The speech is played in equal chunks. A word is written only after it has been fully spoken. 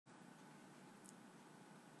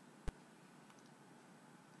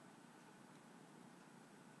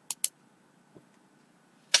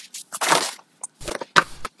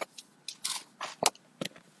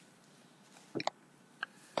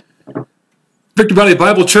Victor Valley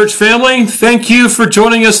Bible Church family, thank you for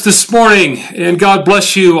joining us this morning, and God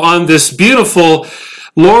bless you on this beautiful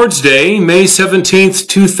Lord's Day, May 17th,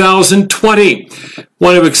 2020. I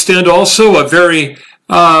want to extend also a very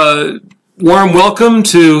warm welcome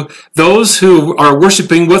to those who are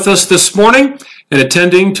worshiping with us this morning and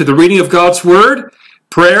attending to the reading of God's Word,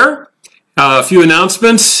 prayer, a few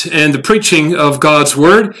announcements, and the preaching of God's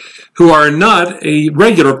Word, who are not a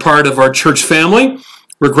regular part of our church family.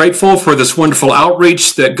 We're grateful for this wonderful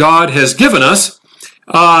outreach that God has given us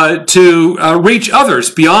to reach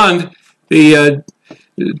others beyond the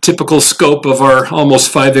typical scope of our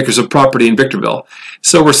almost 5 acres of property in Victorville.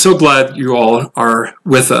 So we're so glad you all are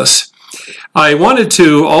with us. I wanted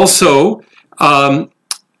to also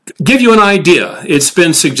give you an idea. It's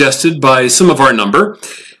been suggested by some of our number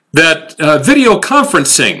that video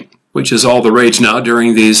conferencing, which is all the rage now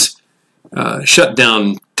during these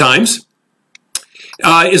shutdown times,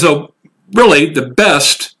 is really the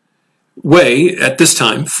best way at this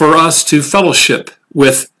time for us to fellowship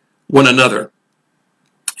with one another.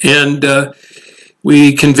 And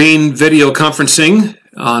we convene video conferencing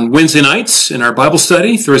on Wednesday nights in our Bible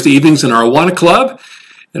study, Thursday evenings in our Awana Club,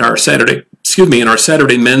 in our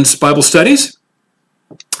Saturday men's Bible studies.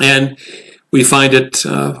 And we find it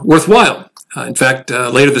worthwhile. In fact,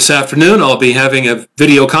 later this afternoon, I'll be having a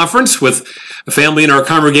video conference with a family in our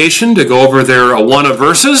congregation to go over their Awana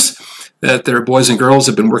verses that their boys and girls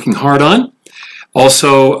have been working hard on.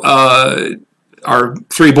 Also, our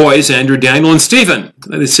 3 boys, Andrew, Daniel, and Stephen,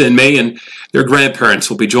 this in May, and their grandparents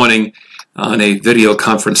will be joining on a video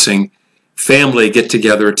conferencing family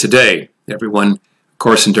get-together today. Everyone, of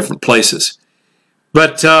course, in different places.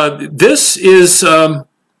 But this is a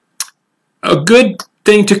good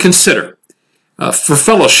thing to consider. For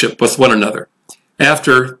fellowship with one another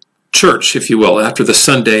after church, if you will, after the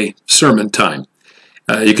Sunday sermon time.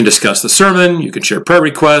 You can discuss the sermon, you can share prayer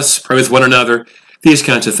requests, pray with one another, these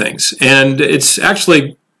kinds of things. And it's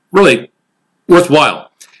actually really worthwhile.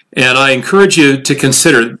 And I encourage you to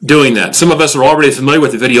consider doing that. Some of us are already familiar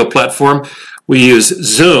with the video platform. We use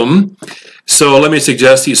Zoom. So let me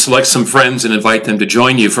suggest you select some friends and invite them to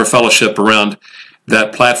join you for fellowship around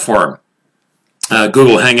that platform.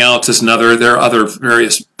 Google Hangouts is another. There are other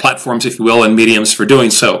various platforms, if you will, and mediums for doing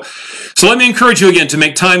so. So let me encourage you again to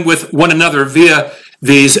make time with one another via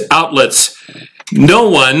these outlets. No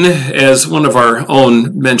one, as one of our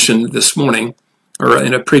own mentioned this morning, or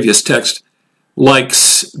in a previous text,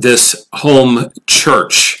 likes this home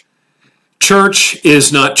church. Church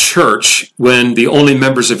is not church when the only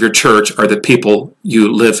members of your church are the people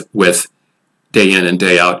you live with day in and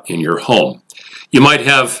day out in your home. You might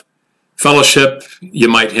have fellowship, you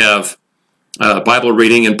might have Bible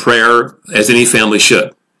reading and prayer, as any family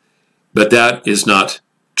should. But that is not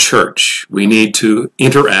church. We need to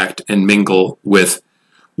interact and mingle with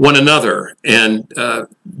one another. And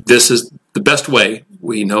this is the best way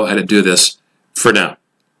we know how to do this for now.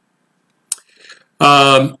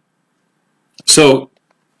 So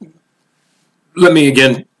let me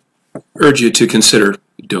again urge you to consider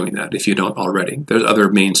doing that if you don't already. There's other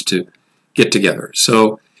means to get together.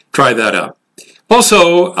 So try that out.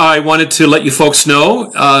 Also, I wanted to let you folks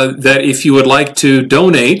know that if you would like to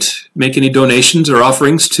donate, make any donations or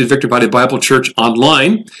offerings to Victor Valley Bible Church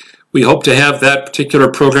online, we hope to have that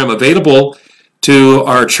particular program available to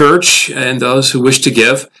our church and those who wish to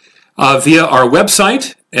give via our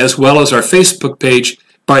website as well as our Facebook page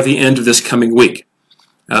by the end of this coming week.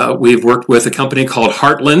 We've worked with a company called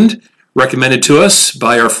Heartland, recommended to us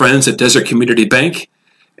by our friends at Desert Community Bank.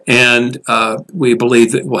 And we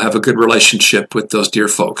believe that we'll have a good relationship with those dear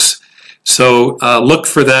folks. So look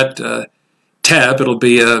for that tab. It'll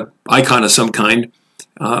be an icon of some kind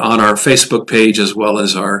on our Facebook page as well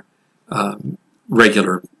as our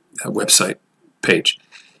regular website page.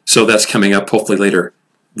 So that's coming up hopefully later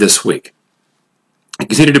this week.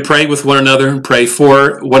 Continue to pray with one another and pray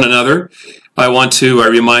for one another. I want to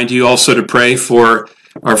remind you also to pray for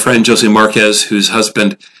our friend Josie Marquez, whose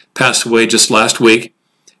husband passed away just last week.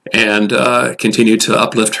 And continue to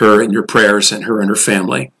uplift her in your prayers and her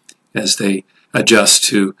family as they adjust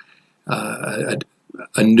to a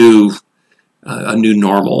new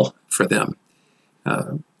normal for them.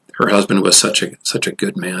 Her husband was such a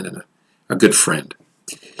good man and a good friend.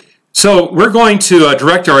 So we're going to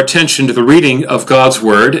direct our attention to the reading of God's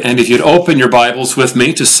Word, and if you'd open your Bibles with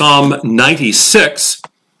me to Psalm 96,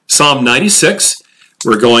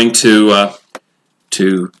 we're going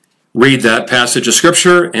to read that passage of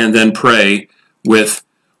Scripture and then pray with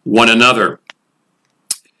one another.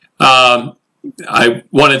 I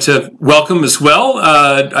wanted to welcome as well.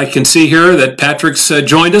 I can see here that Patrick's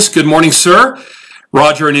joined us. Good morning, sir.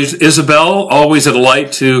 Roger and Isabel, always a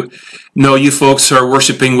delight to know you folks are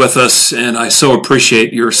worshiping with us, and I so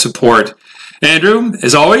appreciate your support. Andrew,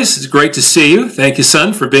 as always, it's great to see you. Thank you,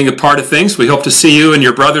 son, for being a part of things. We hope to see you and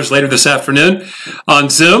your brothers later this afternoon on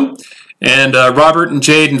Zoom. And Robert and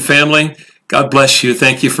Jade and family, God bless you.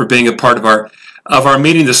 Thank you for being a part of our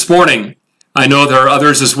meeting this morning. I know there are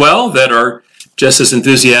others as well that are just as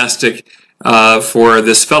enthusiastic for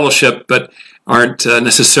this fellowship, but aren't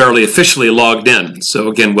necessarily officially logged in. So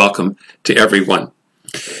again, welcome to everyone.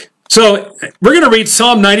 So we're going to read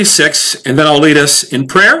Psalm 96, and then I'll lead us in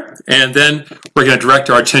prayer, and then we're going to direct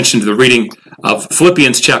our attention to the reading of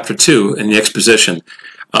Philippians chapter 2 and the exposition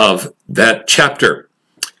of that chapter.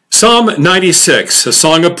 Psalm 96, a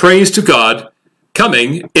song of praise to God,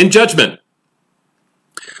 coming in judgment.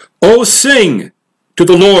 Oh, sing to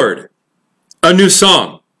the Lord a new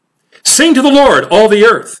song. Sing to the Lord, all the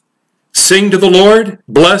earth. Sing to the Lord,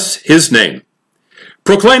 bless his name.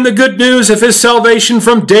 Proclaim the good news of his salvation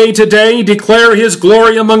from day to day. Declare his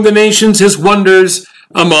glory among the nations, his wonders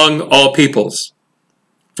among all peoples.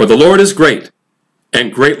 For the Lord is great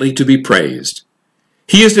and greatly to be praised.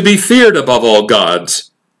 He is to be feared above all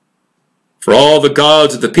gods. For all the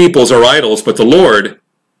gods of the peoples are idols, but the Lord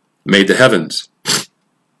made the heavens.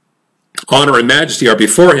 Honor and majesty are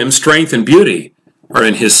before him. Strength and beauty are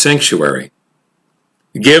in his sanctuary.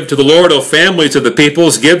 Give to the Lord, O families of the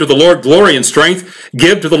peoples. Give to the Lord glory and strength.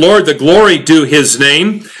 Give to the Lord the glory due his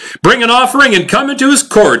name. Bring an offering and come into his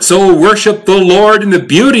courts. O worship the Lord in the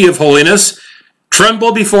beauty of holiness.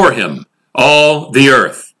 Tremble before him, all the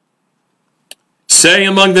earth. Say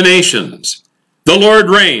among the nations, the Lord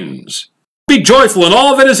reigns. Be joyful in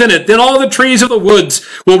all that is in it. Then all the trees of the woods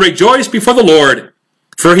will rejoice before the Lord.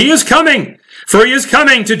 For he is coming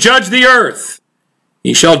to judge the earth.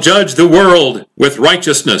 He shall judge the world with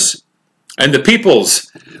righteousness, and the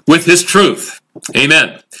peoples with his truth.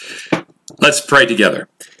 Amen. Let's pray together.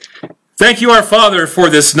 Thank you, our Father, for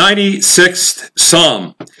this 96th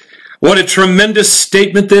Psalm. What a tremendous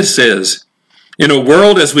statement this is. In a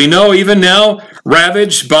world, as we know, even now,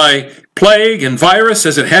 ravaged by plague and virus,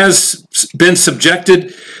 as it has been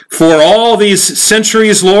subjected for all these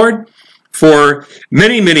centuries, Lord, for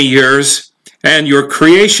many, many years, and your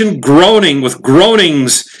creation groaning with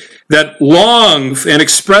groanings that long and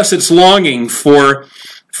express its longing for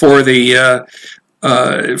the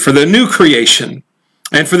new creation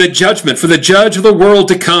and for the judgment, for the judge of the world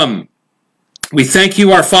to come. We thank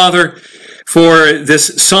you, our Father, for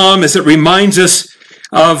this psalm as it reminds us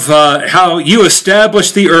of how you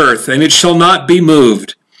established the earth, and it shall not be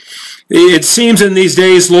moved. It seems in these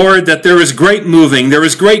days, Lord, that there is great moving, there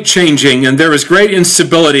is great changing, and there is great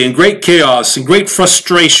instability and great chaos and great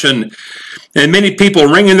frustration, and many people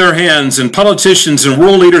wringing their hands, and politicians and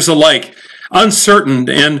world leaders alike uncertain,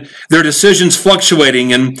 and their decisions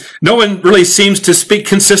fluctuating, and no one really seems to speak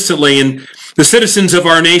consistently, and the citizens of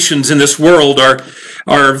our nations in this world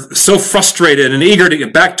are so frustrated and eager to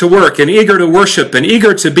get back to work, and eager to worship, and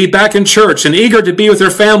eager to be back in church, and eager to be with their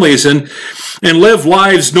families and live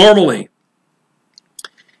lives normally.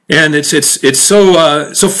 And it's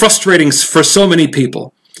so frustrating for so many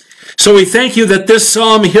people. So we thank you that this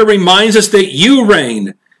psalm here reminds us that you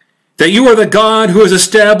reign, that you are the God who has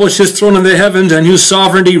established his throne in the heavens and whose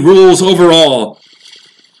sovereignty rules over all.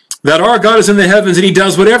 That our God is in the heavens and he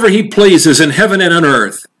does whatever he pleases in heaven and on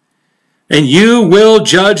earth. And you will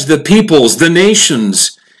judge the peoples, the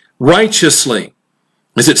nations, righteously.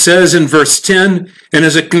 As it says in verse 10, and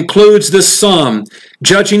as it concludes this psalm,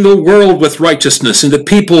 judging the world with righteousness and the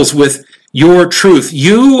peoples with your truth.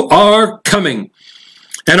 You are coming.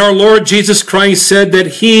 And our Lord Jesus Christ said that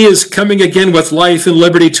he is coming again with life and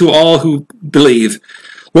liberty to all who believe.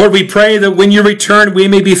 Lord, we pray that when you return, we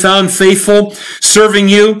may be found faithful, serving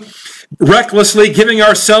you, recklessly giving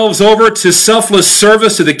ourselves over to selfless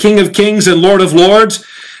service to the King of Kings and Lord of Lords,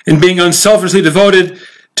 and being unselfishly devoted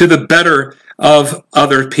to the better of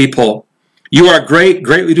other people. You are great,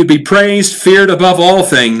 greatly to be praised, feared above all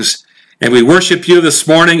things, and we worship you this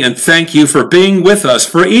morning and thank you for being with us,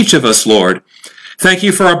 for each of us, Lord. Thank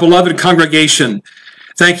you for our beloved congregation.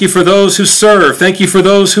 Thank you for those who serve. Thank you for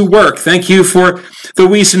those who work. Thank you for the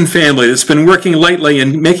Wiesen family that's been working lately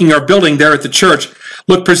and making our building there at the church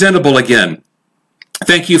look presentable again.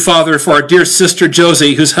 Thank you, Father, for our dear sister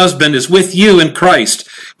Josie, whose husband is with you in Christ,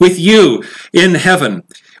 with you in heaven,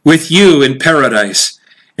 with you in paradise.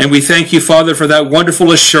 And we thank you, Father, for that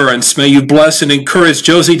wonderful assurance. May you bless and encourage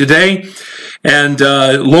Josie today, and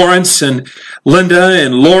Lawrence and Linda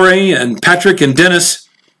and Lori and Patrick and Dennis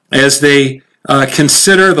as they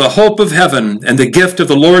consider the hope of heaven and the gift of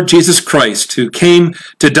the Lord Jesus Christ, who came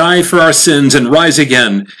to die for our sins and rise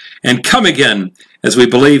again and come again as we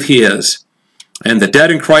believe he is. And the dead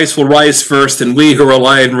in Christ will rise first, and we who are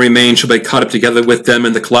alive and remain shall be caught up together with them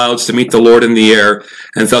in the clouds to meet the Lord in the air,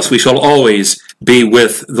 and thus we shall always be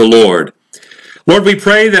with the Lord. Lord, we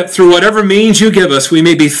pray that through whatever means you give us, we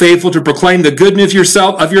may be faithful to proclaim the goodness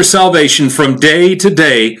of your salvation from day to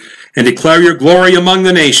day, and declare your glory among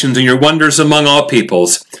the nations and your wonders among all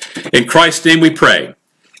peoples. In Christ's name we pray.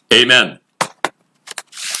 Amen.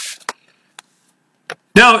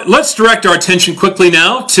 Now, let's direct our attention quickly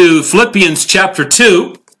now to Philippians chapter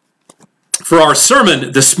 2 for our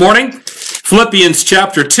sermon this morning. Philippians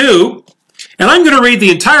chapter 2. And I'm going to read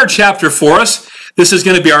the entire chapter for us. This is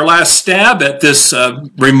going to be our last stab at this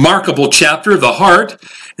remarkable chapter, the heart,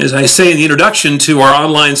 as I say in the introduction to our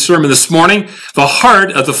online sermon this morning, the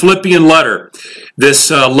heart of the Philippian letter.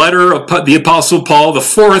 This letter of the Apostle Paul, the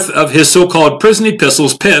fourth of his so-called prison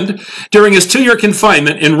epistles penned during his 2-year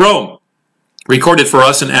confinement in Rome, recorded for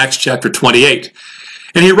us in Acts chapter 28.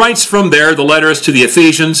 And he writes from there the letters to the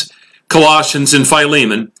Ephesians, Colossians, and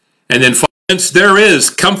Philemon. And then, since there is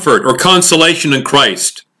comfort or consolation in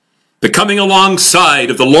Christ, the coming alongside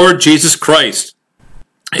of the Lord Jesus Christ,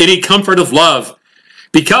 any comfort of love,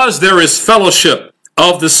 because there is fellowship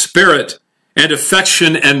of the Spirit and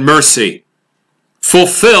affection and mercy.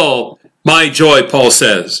 Fulfill my joy, Paul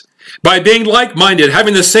says, by being like-minded,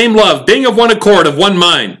 having the same love, being of one accord, of one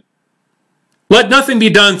mind. Let nothing be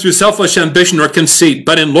done through selfish ambition or conceit,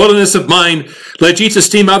 but in lowliness of mind, let each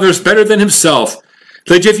esteem others better than himself.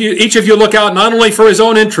 Let each of you look out not only for his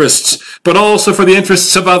own interests, but also for the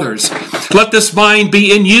interests of others. Let this mind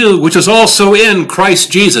be in you, which is also in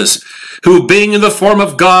Christ Jesus, who, being in the form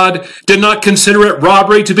of God, did not consider it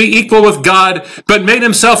robbery to be equal with God, but made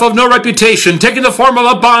himself of no reputation, taking the form of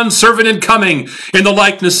a bondservant and coming in the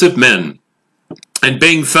likeness of men. And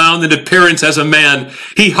being found in appearance as a man,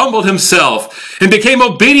 he humbled himself and became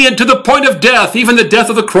obedient to the point of death, even the death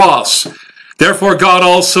of the cross. Therefore God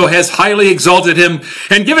also has highly exalted him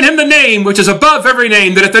and given him the name which is above every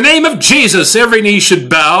name, that at the name of Jesus every knee should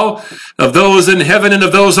bow, of those in heaven and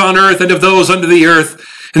of those on earth and of those under the earth,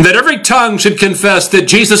 and that every tongue should confess that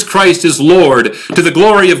Jesus Christ is Lord, to the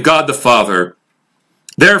glory of God the Father.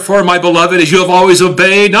 Therefore, my beloved, as you have always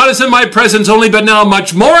obeyed, not as in my presence only, but now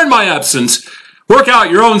much more in my absence, work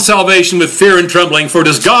out your own salvation with fear and trembling, for it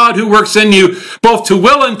is God who works in you both to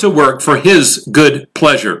will and to work for his good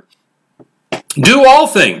pleasure. Do all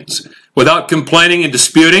things without complaining and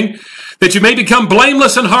disputing, that you may become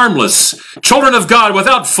blameless and harmless, children of God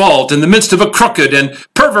without fault in the midst of a crooked and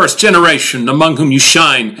perverse generation, among whom you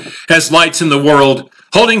shine as lights in the world,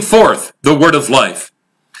 holding forth the word of life.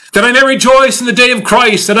 That I may rejoice in the day of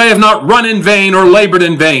Christ, that I have not run in vain or labored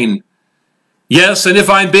in vain. Yes, and if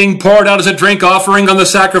I am being poured out as a drink offering on the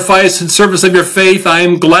sacrifice and service of your faith, I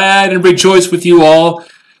am glad and rejoice with you all.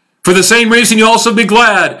 For the same reason you also be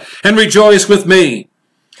glad and rejoice with me.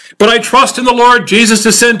 But I trust in the Lord Jesus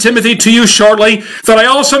to send Timothy to you shortly, that I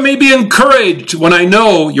also may be encouraged when I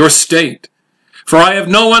know your state. For I have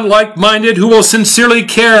no one like-minded who will sincerely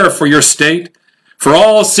care for your state. For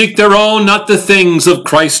all seek their own, not the things of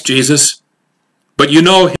Christ Jesus. But you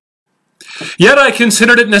know him. Yet I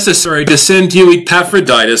considered it necessary to send to you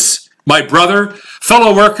Epaphroditus, my brother,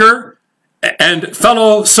 fellow worker, and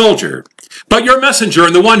fellow soldier, but your messenger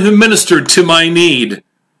and the one who ministered to my need,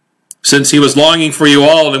 since he was longing for you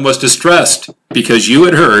all and was distressed because you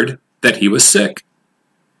had heard that he was sick.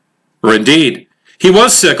 For indeed, he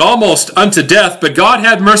was sick almost unto death, but God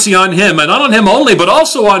had mercy on him, and not on him only, but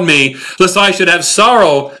also on me, lest I should have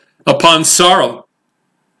sorrow upon sorrow.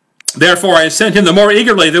 Therefore I sent him the more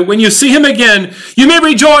eagerly, that when you see him again, you may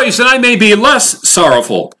rejoice, and I may be less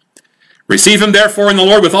sorrowful. Receive him therefore in the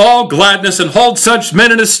Lord with all gladness, and hold such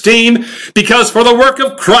men in esteem, because for the work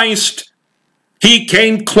of Christ he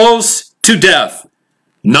came close to death,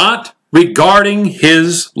 not regarding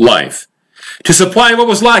his life, to supply what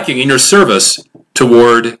was lacking in your service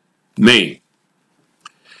toward me.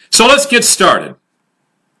 So let's get started.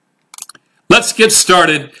 Let's get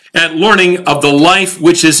started at learning of the life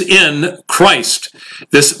which is in Christ,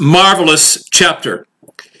 this marvelous chapter.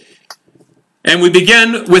 And we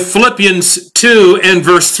begin with Philippians 2 and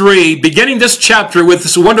verse 3, beginning this chapter with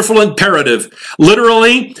this wonderful imperative.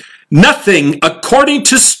 Literally, nothing according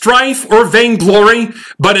to strife or vainglory,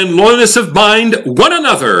 but in lowliness of mind, one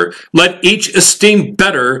another let each esteem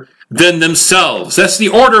better than themselves. That's the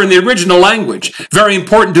order in the original language. Very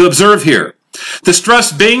important to observe here. The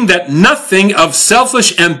stress being that nothing of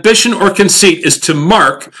selfish ambition or conceit is to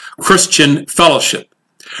mark Christian fellowship.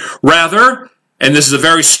 Rather, and this is a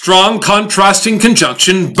very strong contrasting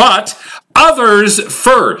conjunction, but others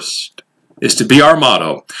first. is to be our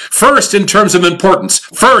motto. First in terms of importance,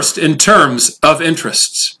 first in terms of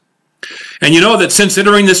interests. And you know that since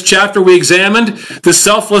entering this chapter, we examined the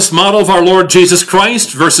selfless model of our Lord Jesus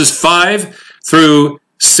Christ, verses 5 through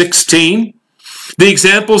 16. The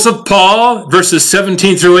examples of Paul, verses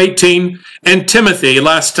 17 through 18, and Timothy,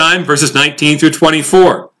 last time, verses 19 through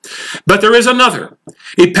 24. But there is another,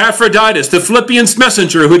 Epaphroditus, the Philippians'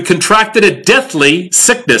 messenger, who had contracted a deathly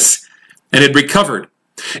sickness and had recovered,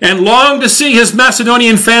 and longed to see his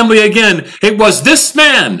Macedonian family again. It was this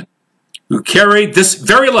man who carried this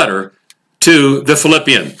very letter to the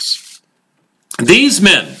Philippians. These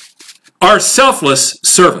men are selfless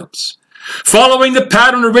servants, following the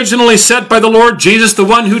pattern originally set by the Lord Jesus, the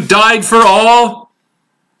one who died for all,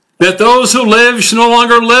 that those who live should no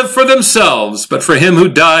longer live for themselves, but for him who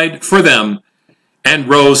died for them and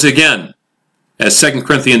rose again, as 2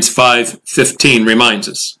 Corinthians 5:15 reminds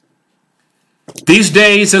us. These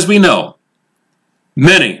days, as we know,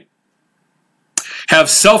 many have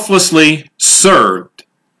selflessly served,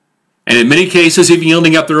 and in many cases even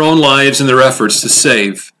yielding up their own lives in their efforts to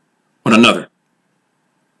save one another.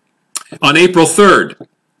 On April 3rd,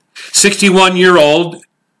 61-year-old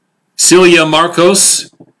Celia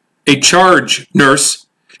Marcos, a charge nurse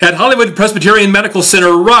at Hollywood Presbyterian Medical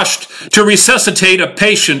Center, rushed to resuscitate a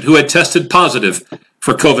patient who had tested positive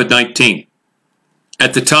for COVID-19.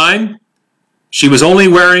 At the time, she was only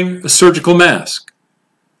wearing a surgical mask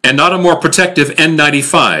and not a more protective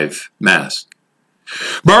N95 mask.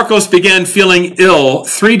 Marcos began feeling ill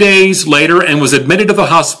 3 days later and was admitted to the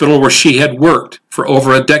hospital where she had worked for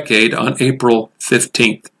over a decade on April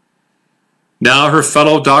 15th. Now her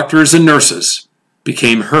fellow doctors and nurses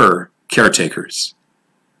became her caretakers.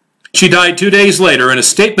 She died 2 days later. In a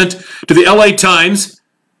statement to the LA Times,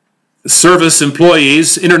 the Service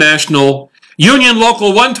Employees International Union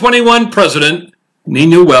Local 121 President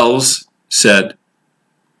Nina Wells said,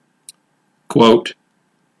 quote,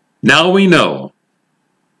 "Now we know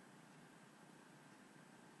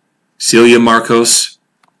Celia Marcos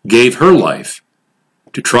gave her life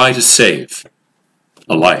to try to save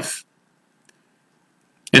a life."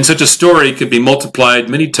 And such a story could be multiplied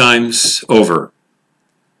many times over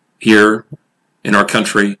here in our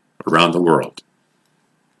country, around the world.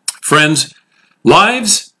 Friends,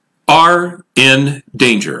 lives are in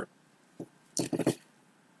danger.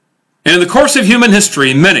 And in the course of human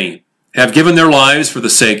history, many have given their lives for the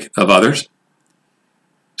sake of others.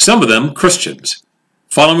 Some of them Christians,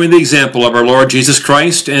 following the example of our Lord Jesus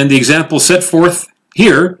Christ and the example set forth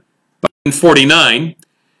here in 49,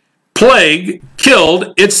 plague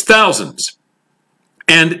killed its thousands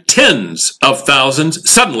and tens of thousands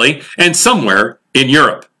suddenly and somewhere in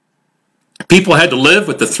Europe. People had to live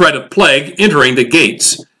with the threat of plague entering the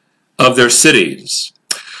gates of their cities.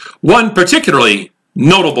 One particularly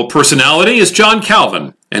notable personality is John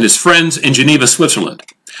Calvin and his friends in Geneva, Switzerland.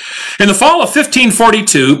 In the fall of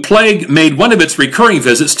 1542, plague made one of its recurring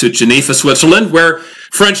visits to Geneva, Switzerland, where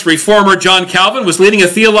French reformer John Calvin was leading a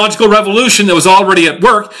theological revolution that was already at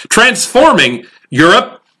work, transforming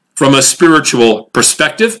Europe from a spiritual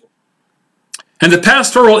perspective. And the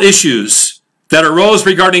pastoral issues that arose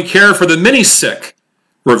regarding care for the many sick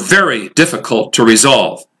were very difficult to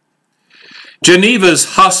resolve.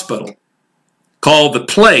 Geneva's hospital, called the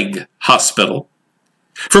Plague Hospital,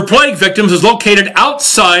 for plague victims, is located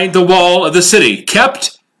outside the wall of the city,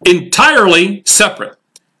 kept entirely separate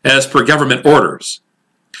as per government orders.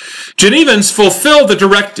 Genevans fulfilled the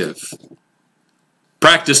directive,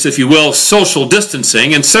 practiced, if you will, social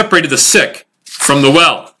distancing, and separated the sick from the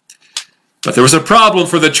well. But there was a problem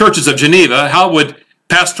for the churches of Geneva. How would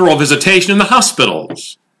pastoral visitation in the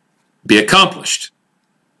hospitals be accomplished?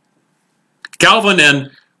 Calvin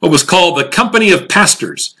and what was called the Company of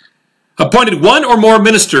Pastors appointed one or more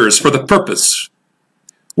ministers for the purpose,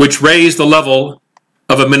 which raised the level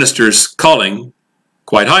of a minister's calling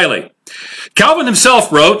quite highly. Calvin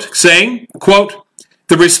himself wrote, saying, quote,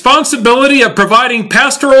 "The responsibility of providing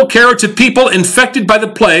pastoral care to people infected by the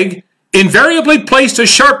plague invariably placed a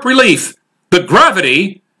sharp relief the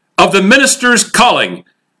gravity of the minister's calling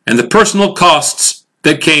and the personal costs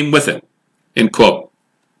that came with it." End quote.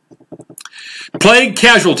 Plague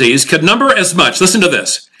casualties could number as much, listen to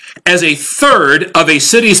this, as a third of a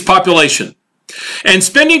city's population. And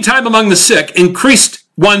spending time among the sick increased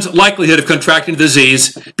one's likelihood of contracting the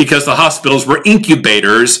disease because the hospitals were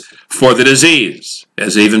incubators for the disease,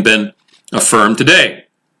 as even been affirmed today.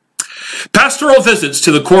 Pastoral visits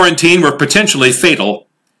to the quarantine were potentially fatal,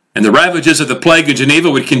 and the ravages of the plague in Geneva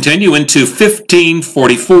would continue into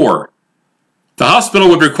 1544. The hospital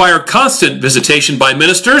would require constant visitation by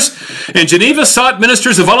ministers, and Geneva sought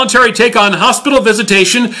ministers to voluntarily take on hospital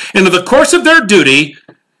visitation, and in the course of their duty,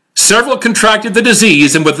 several contracted the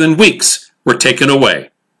disease and within weeks were taken away.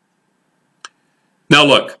 Now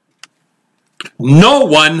look, no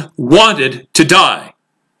one wanted to die.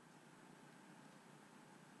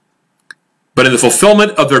 But in the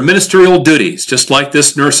fulfillment of their ministerial duties, just like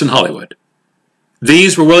this nurse in Hollywood,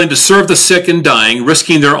 these were willing to serve the sick and dying,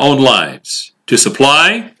 risking their own lives to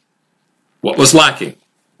supply what was lacking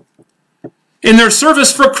in their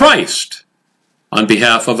service for Christ on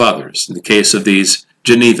behalf of others, in the case of these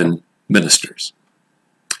Genevan ministers.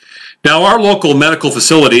 Now, our local medical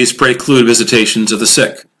facilities preclude visitations of the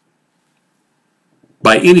sick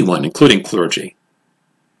by anyone, including clergy.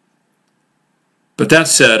 But that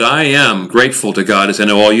said, I am grateful to God, as I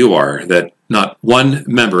know all you are, that not one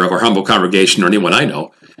member of our humble congregation, or anyone I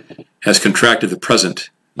know, has contracted the present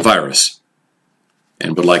virus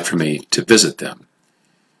and would like for me to visit them.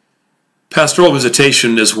 Pastoral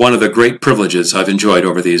visitation is one of the great privileges I've enjoyed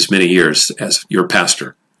over these many years as your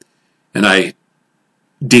pastor, and I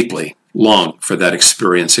deeply long for that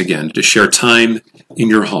experience again, to share time in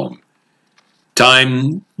your home.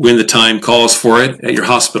 Time when the time calls for it at your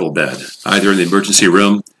hospital bed, either in the emergency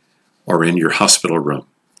room or in your hospital room.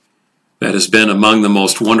 That has been among the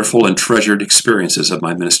most wonderful and treasured experiences of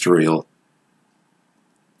my ministerial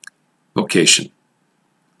vocation.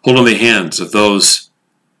 Holding the hands of those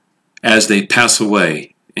as they pass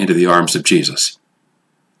away into the arms of Jesus.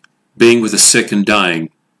 Being with the sick and dying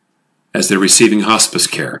as they're receiving hospice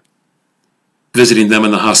care. Visiting them in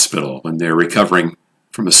the hospital when they're recovering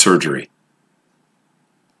from a surgery.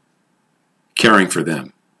 Caring for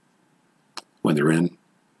them when they're in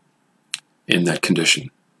that condition.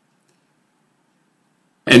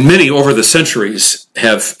 And many over the centuries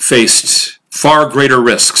have faced far greater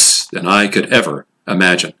risks than I could ever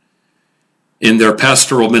imagine in their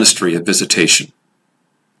pastoral ministry of visitation.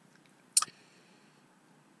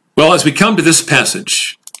 Well, as we come to this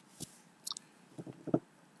passage,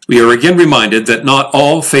 we are again reminded that not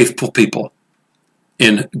all faithful people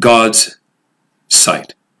in God's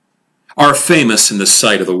sight are famous in the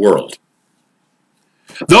sight of the world.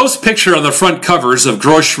 Those pictured on the front covers of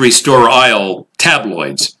grocery store aisle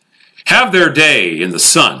tabloids have their day in the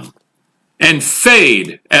sun and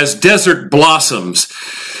fade as desert blossoms.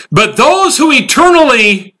 But those who work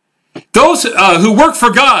for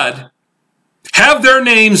God have their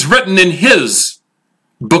names written in His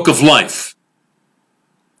book of life.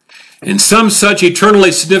 And some such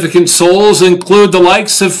eternally significant souls include the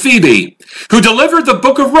likes of Phoebe, who delivered the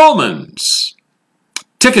book of Romans,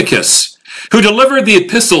 Tychicus, who delivered the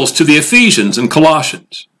epistles to the Ephesians and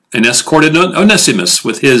Colossians, and escorted Onesimus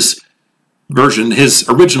with his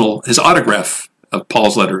autograph of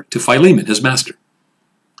Paul's letter to Philemon, his master.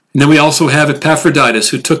 And then we also have Epaphroditus,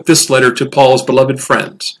 who took this letter to Paul's beloved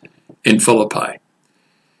friends in Philippi.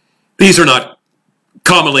 These are not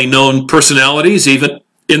commonly known personalities, even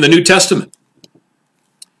in the New Testament.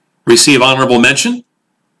 Receive honorable mention,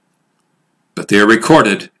 but they are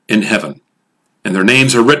recorded in heaven, and their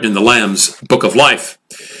names are written in the Lamb's book of life.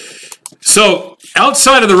 So,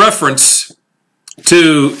 outside of the reference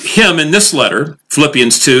to him in this letter,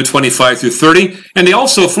 Philippians 2:25-30, and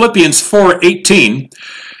also Philippians 4:18,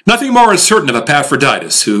 nothing more is certain of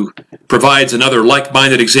Epaphroditus, who provides another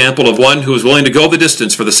like-minded example of one who is willing to go the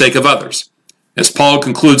distance for the sake of others. As Paul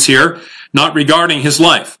concludes here, not regarding his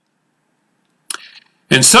life.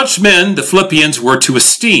 And such men the Philippians were to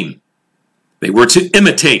esteem. They were to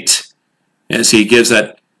imitate, as he gives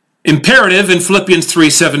that imperative in Philippians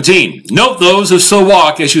 3:17. Note those who so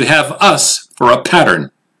walk as you have us for a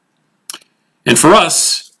pattern. And for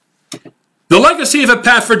us, the legacy of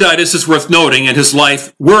Epaphroditus is worth noting, and his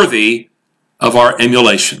life worthy of our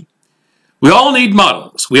emulation. We all need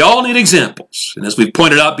models. We all need examples. And as we've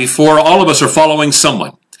pointed out before, all of us are following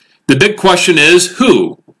someone. The big question is,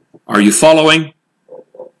 who are you following?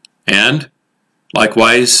 And,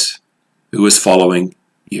 likewise, who is following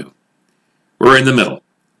you? We're in the middle,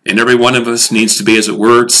 and every one of us needs to be, as it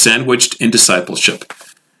were, sandwiched in discipleship,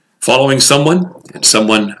 following someone and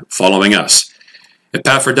someone following us.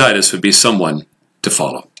 Epaphroditus would be someone to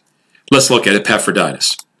follow. Let's look at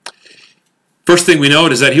Epaphroditus. First thing we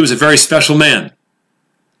note is that he was a very special man.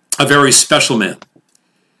 A very special man.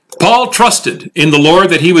 Paul trusted in the Lord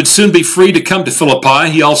that he would soon be free to come to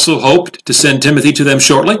Philippi. He also hoped to send Timothy to them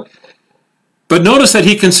shortly. But notice that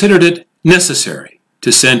he considered it necessary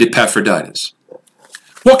to send Epaphroditus.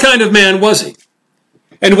 What kind of man was he?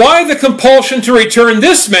 And why the compulsion to return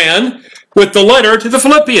this man with the letter to the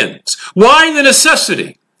Philippians? Why the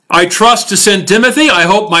necessity I trust to send Timothy. I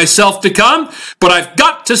hope myself to come, but I've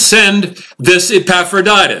got to send this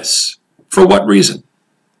Epaphroditus. For what reason?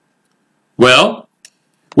 Well,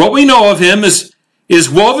 what we know of him is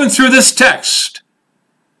woven through this text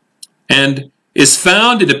and is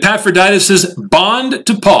found in Epaphroditus' bond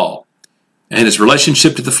to Paul and his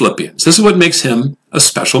relationship to the Philippians. This is what makes him a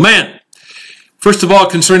special man. First of all,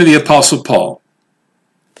 concerning the Apostle Paul.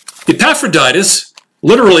 Epaphroditus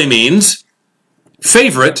literally means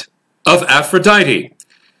favorite of Aphrodite.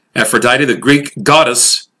 Aphrodite, the Greek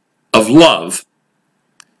goddess of love.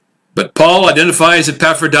 But Paul identifies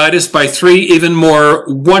Epaphroditus by three even more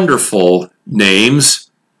wonderful names,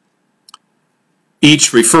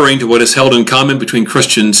 each referring to what is held in common between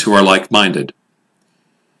Christians who are like-minded.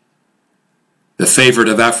 The favorite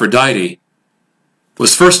of Aphrodite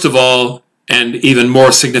was first of all, and even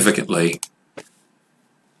more significantly,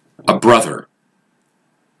 a brother.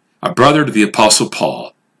 A brother to the Apostle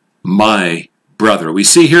Paul. My brother. We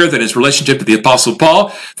see here that in his relationship to the Apostle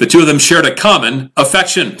Paul, the two of them shared a common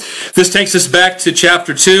affection. This takes us back to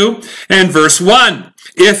chapter 2 and verse 1.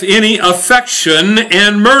 If any affection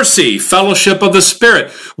and mercy, fellowship of the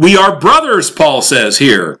Spirit. We are brothers, Paul says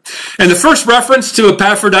here. And the first reference to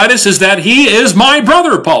Epaphroditus is that he is my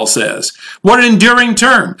brother, Paul says. What an endearing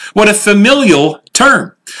term. What a familial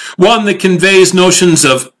term. One that conveys notions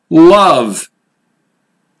of love.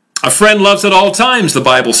 A friend loves at all times, the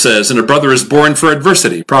Bible says, and a brother is born for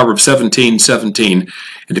adversity, Proverbs 17:17.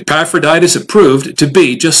 And Epaphroditus proved to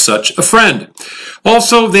be just such a friend.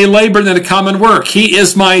 Also, they labored in a common work. He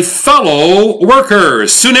is my fellow worker,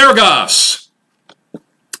 sunergos.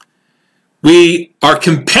 We are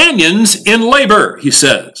companions in labor, he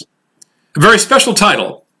says. A very special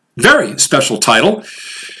title,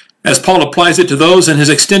 as Paul applies it to those in his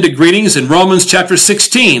extended greetings in Romans chapter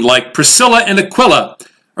 16, like Priscilla and Aquila,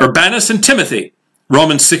 Urbanus and Timothy,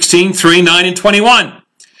 Romans 16:3, 9, and 21.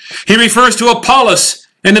 He refers to Apollos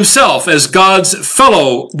and himself as God's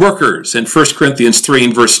fellow workers in 1 Corinthians 3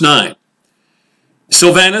 and verse 9.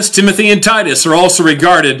 Silvanus, Timothy, and Titus are also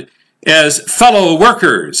regarded as fellow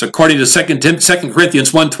workers, according to 2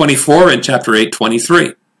 Corinthians 1:24 and chapter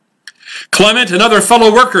 8:23. Clement and other fellow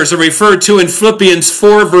workers are referred to in Philippians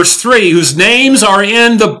 4 verse 3, whose names are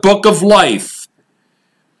in the book of life.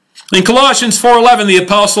 In Colossians 4:11, the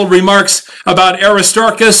apostle remarks about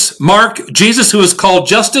Aristarchus, Mark, Jesus, who is called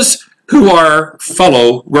Justus, who are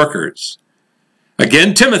fellow workers.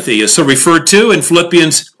 Again, Timothy is so referred to in in 1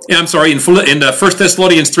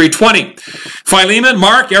 Thessalonians 3:20. Philemon,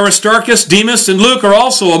 Mark, Aristarchus, Demas, and Luke are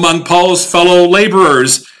also among Paul's fellow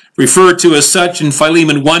laborers, referred to as such in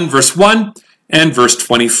Philemon 1 verse 1 and verse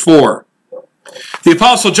 24. The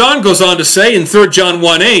Apostle John goes on to say in 3 John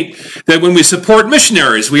 1:8 that when we support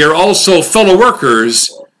missionaries, we are also fellow workers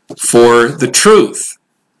for the truth.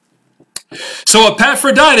 So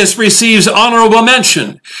Epaphroditus receives honorable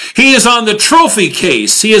mention. He is on the trophy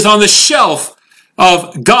case. He is on the shelf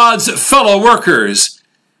of God's fellow workers,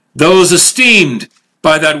 those esteemed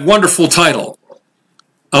by that wonderful title.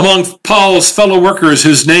 Among Paul's fellow workers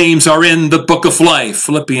whose names are in the book of life,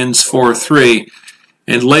 Philippians 4:3.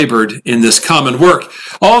 And labored in this common work.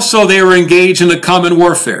 Also, they were engaged in a common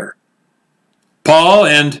warfare. Paul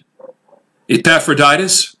and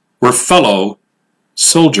Epaphroditus were fellow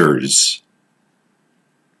soldiers.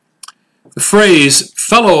 The phrase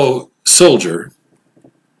fellow soldier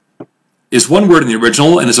is one word in the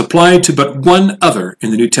original and is applied to but one other in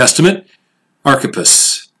the New Testament,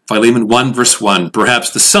 Archippus, Philemon 1 verse 1, perhaps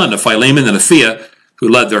the son of Philemon and Apphia, who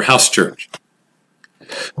led their house church.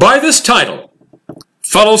 By this title,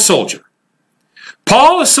 fellow soldier,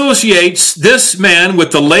 Paul associates this man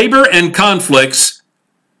with the labor and conflicts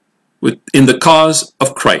in the cause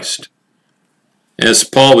of Christ. As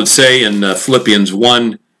Paul would say in Philippians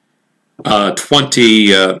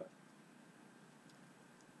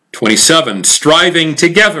 1:27, striving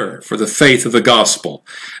together for the faith of the gospel,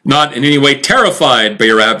 not in any way terrified by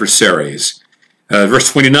your adversaries.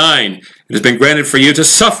 Verse 29, it has been granted for you to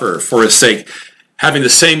suffer for his sake, having the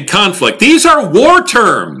same conflict. These are war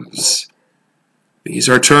terms. These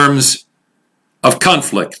are terms of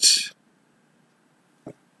conflict.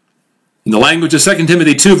 In the language of 2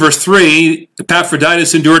 Timothy 2 verse 3,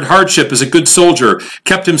 Epaphroditus endured hardship as a good soldier,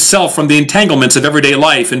 kept himself from the entanglements of everyday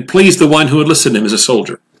life, and pleased the one who enlisted him as a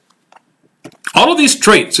soldier. All of these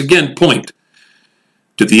traits, again, point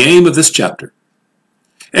to the aim of this chapter.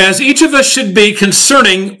 As each of us should be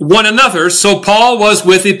concerning one another, so Paul was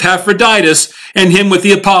with Epaphroditus and him with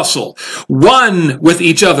the apostle. One with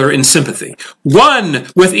each other in sympathy. One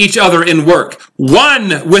with each other in work.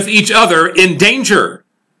 One with each other in danger.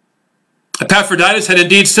 Epaphroditus had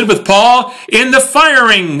indeed stood with Paul in the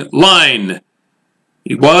firing line.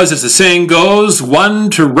 He was, as the saying goes, one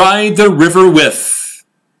to ride the river with.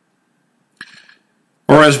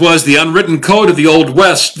 Or as was the unwritten code of the Old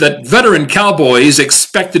West that veteran cowboys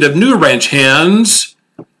expected of new ranch hands,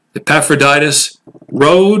 Epaphroditus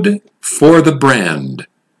rode for the brand.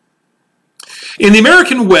 In the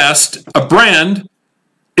American West, a brand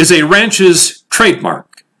is a ranch's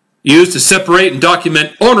trademark, used to separate and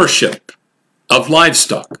document ownership of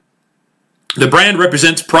livestock. The brand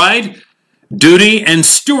represents pride, duty, and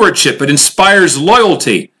stewardship. It inspires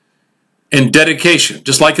loyalty and dedication,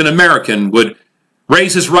 just like an American would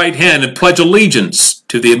raise his right hand and pledge allegiance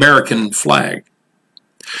to the American flag.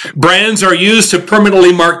 Brands are used to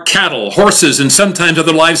permanently mark cattle, horses, and sometimes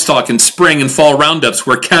other livestock in spring and fall roundups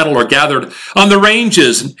where cattle are gathered on the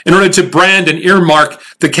ranges in order to brand and earmark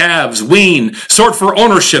the calves, wean, sort for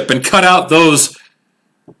ownership, and cut out those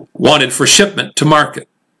wanted for shipment to market.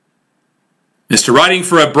 As to writing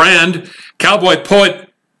for a brand, cowboy poet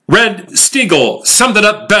Red Steagall summed it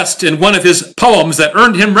up best in one of his poems that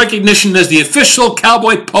earned him recognition as the official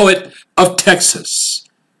cowboy poet of Texas.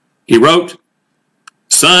 He wrote,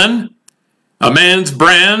 "Son, a man's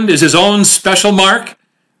brand is his own special mark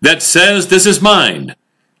that says this is mine.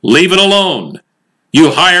 Leave it alone.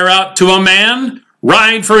 You hire out to a man,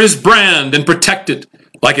 ride for his brand and protect it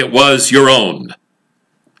like it was your own."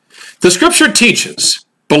 The scripture teaches,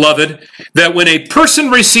 beloved, that when a person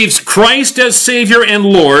receives Christ as Savior and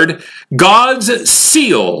Lord, God's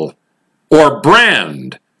seal or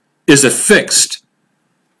brand is affixed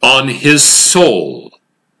on his soul.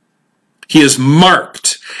 He is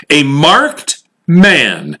marked, a marked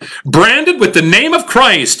man, branded with the name of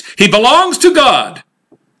Christ. He belongs to God.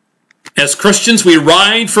 As Christians, we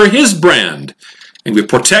ride for his brand, and we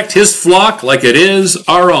protect his flock like it is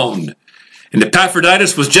our own. And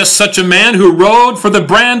Epaphroditus was just such a man who rode for the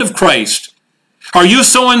brand of Christ. Are you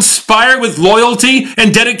so inspired with loyalty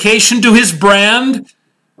and dedication to his brand?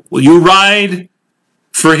 Will you ride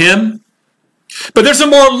for him? But there's a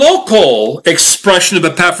more local expression of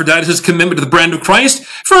Epaphroditus' commitment to the brand of Christ.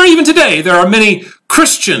 For even today, there are many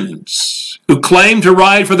Christians who claim to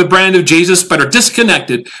ride for the brand of Jesus, but are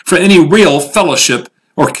disconnected from any real fellowship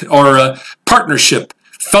or partnership,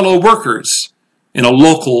 fellow workers in a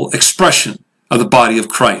local expression of the body of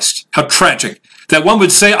Christ. How tragic that one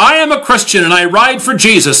would say, I am a Christian and I ride for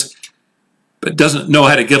Jesus, but doesn't know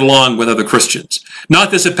how to get along with other Christians.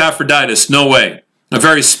 Not this Epaphroditus, no way. A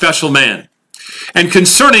very special man. And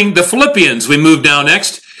concerning the Philippians, we move now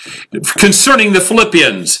next. Concerning the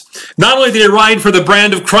Philippians, not only did he ride for the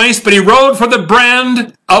brand of Christ, but he rode for the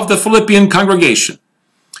brand of the Philippian congregation.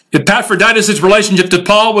 Epaphroditus' relationship to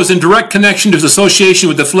Paul was in direct connection to his association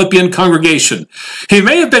with the Philippian congregation. He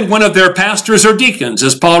may have been one of their pastors or deacons,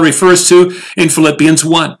 as Paul refers to in Philippians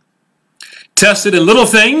 1. Tested in little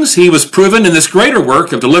things, he was proven in this greater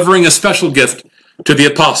work of delivering a special gift to the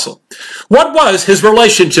apostle. What was his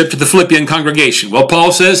relationship to the Philippian congregation? Well,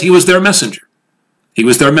 Paul says he was their messenger. He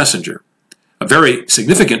was their messenger. A very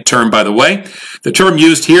significant term, by the way. The term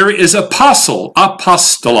used here is apostle,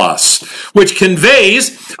 apostolos, which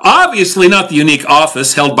conveys, obviously not the unique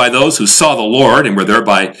office held by those who saw the Lord and were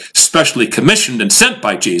thereby specially commissioned and sent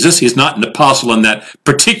by Jesus. He's not an apostle in that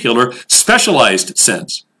particular specialized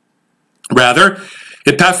sense. Rather,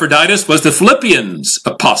 Epaphroditus was the Philippians'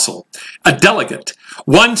 apostle, a delegate,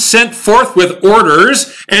 one sent forth with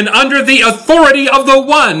orders and under the authority of the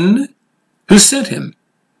one who sent him.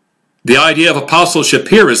 The idea of apostleship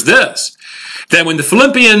here is this, that when the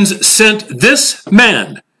Philippians sent this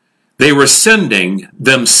man, they were sending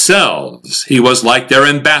themselves. He was like their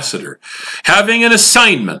ambassador, having an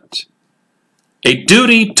assignment, a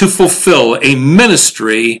duty to fulfill, a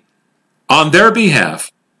ministry on their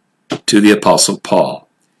behalf to the Apostle Paul.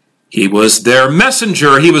 He was their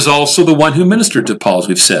messenger. He was also the one who ministered to Paul, as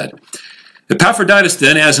we've said. Epaphroditus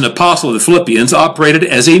then, as an apostle of the Philippians, operated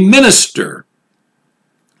as a minister.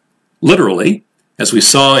 Literally, as we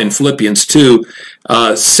saw in Philippians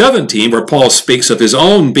 2:17, where Paul speaks of his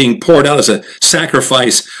own being poured out as a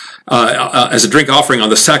sacrifice, as a drink offering on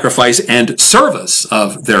the sacrifice and service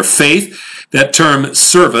of their faith. That term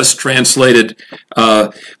service, translated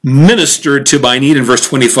ministered to by need in verse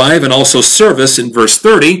 25, and also service in verse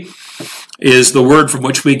 30, is the word from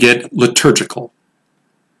which we get liturgical.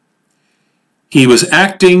 He was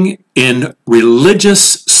acting in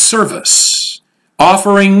religious service,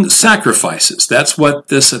 offering sacrifices. That's what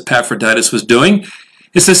this Epaphroditus was doing.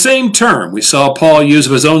 It's the same term we saw Paul use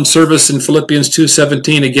of his own service in Philippians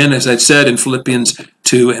 2:17, again, as I said, in Philippians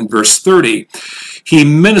 2 and verse 30. He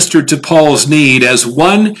ministered to Paul's need as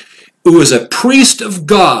one who was a priest of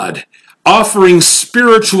God, offering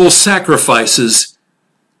spiritual sacrifices,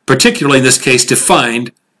 particularly in this case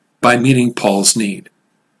defined by meeting Paul's need.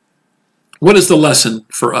 What is the lesson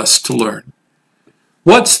for us to learn?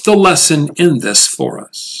 What's the lesson in this for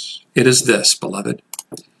us? It is this, beloved,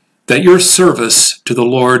 that your service to the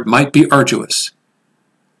Lord might be arduous,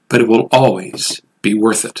 but it will always be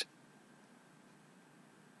worth it.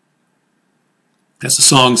 As the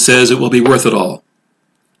song says, it will be worth it all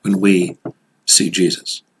when we see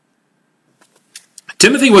Jesus.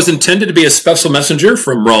 Timothy was intended to be a special messenger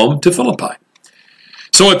from Rome to Philippi.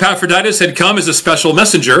 So Epaphroditus had come as a special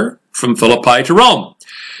messenger from Philippi to Rome.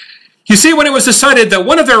 You see, when it was decided that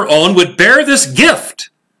one of their own would bear this gift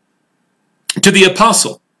to the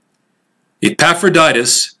apostle,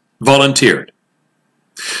 Epaphroditus volunteered.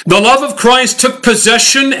 The love of Christ took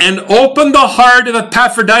possession and opened the heart of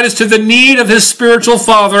Epaphroditus to the need of his spiritual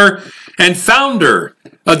father and founder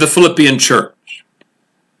of the Philippian church.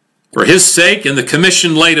 For his sake and the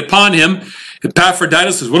commission laid upon him,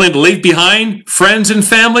 Epaphroditus was willing to leave behind friends and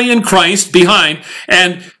family in Christ behind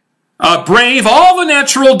and brave all the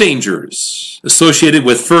natural dangers associated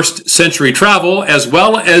with first century travel, as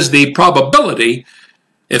well as the probability,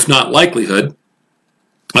 if not likelihood,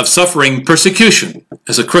 of suffering persecution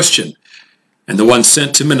as a Christian and the one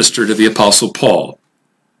sent to minister to the Apostle Paul.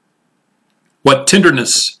 What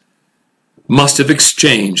tenderness must have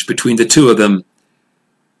exchanged between the two of them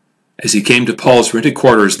as he came to Paul's rented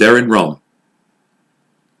quarters there in Rome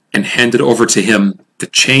and handed over to him the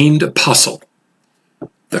chained apostle,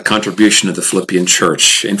 the contribution of the Philippian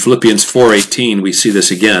church. In Philippians 4:18, we see this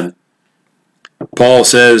again. Paul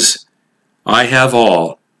says, I have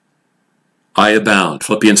all, I abound.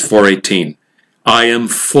 Philippians 4:18. I am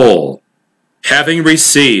full, having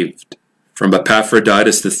received from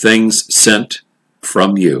Epaphroditus the things sent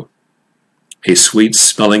from you, a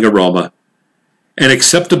sweet-smelling aroma, an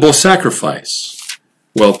acceptable sacrifice,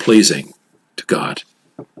 well-pleasing to God.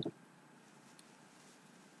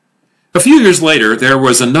 A few years later, there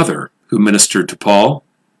was another who ministered to Paul.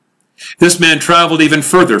 This man traveled even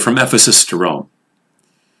further from Ephesus to Rome.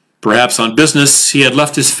 Perhaps on business, he had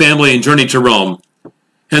left his family and journeyed to Rome.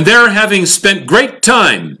 And there, having spent great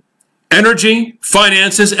time, energy,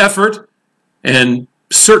 finances, effort, and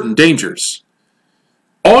certain dangers,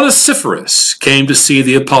 Onesiphorus came to see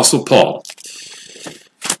the Apostle Paul.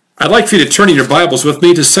 I'd like for you to turn in your Bibles with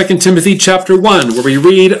me to 2 Timothy chapter 1, where we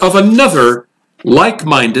read of another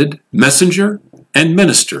like-minded messenger and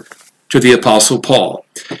minister to the Apostle Paul.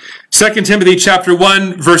 2 Timothy chapter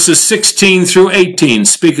 1, verses 16 through 18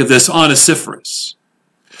 speak of this Onesiphorus,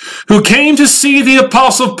 who came to see the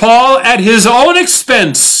Apostle Paul at his own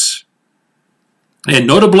expense, and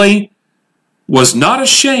notably was not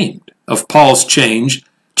ashamed of Paul's chains,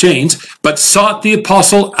 but sought the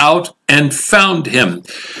apostle out and found him.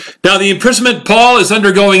 Now, the imprisonment Paul is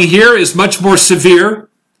undergoing here is much more severe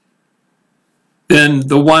than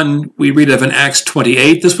the one we read of in Acts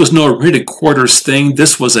 28. This was no rented quarters thing.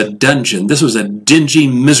 This was a dungeon. This was a dingy,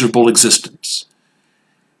 miserable existence.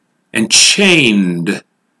 And chained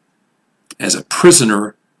as a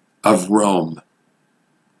prisoner of Rome.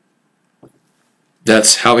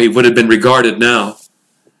 That's how he would have been regarded now.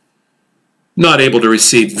 Not able to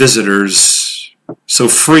receive visitors so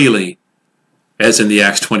freely as in the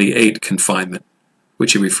Acts 28 confinement,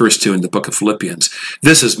 which he refers to in the book of Philippians.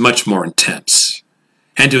 This is much more intense.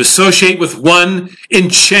 And to associate with one in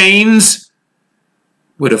chains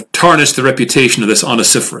would have tarnished the reputation of this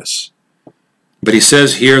Onesiphorus. But he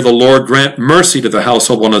says here, the Lord grant mercy to the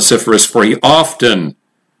household of Onesiphorus, for he often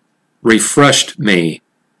refreshed me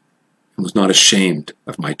and was not ashamed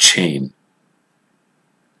of my chain.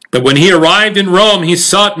 But when he arrived in Rome, he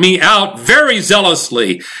sought me out very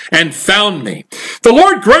zealously and found me. The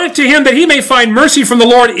Lord grant to him that he may find mercy from the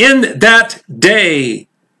Lord in that day.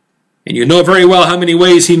 And you know very well how many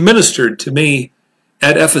ways he ministered to me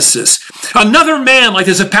at Ephesus. Another man like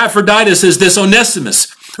this Epaphroditus is this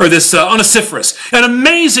Onesimus, or this Onesiphorus. An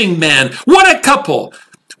amazing man. What a couple.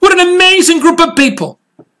 What an amazing group of people.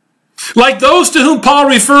 Like those to whom Paul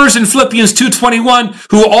refers in Philippians 2:21,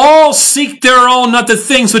 who all seek their own, not the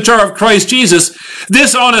things which are of Christ Jesus,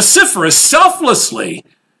 this Onesiphorus selflessly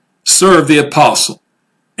served the apostle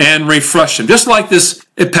and refreshed him, just like this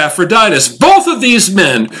Epaphroditus. Both of these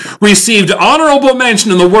men received honorable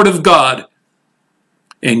mention in the Word of God.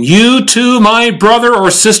 And you too, my brother or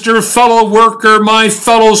sister, fellow worker, my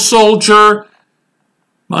fellow soldier,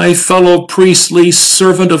 my fellow priestly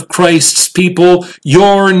servant of Christ's people,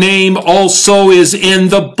 your name also is in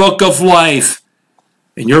the book of life,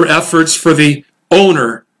 and your efforts for the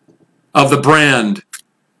owner of the brand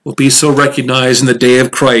will be so recognized in the day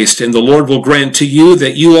of Christ, and the Lord will grant to you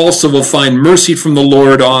that you also will find mercy from the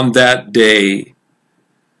Lord on that day.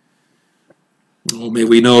 Oh, may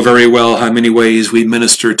we know very well how many ways we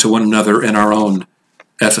minister to one another in our own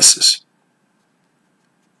Ephesus.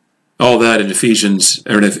 All that in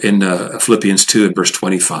Philippians 2 and verse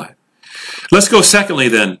 25. Let's go secondly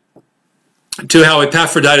then to how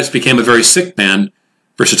Epaphroditus became a very sick man,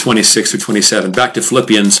 verses 26 through 27. Back to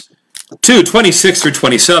Philippians 2, 26 through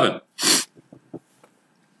 27.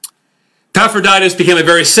 Epaphroditus became a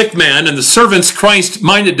very sick man, and the servant's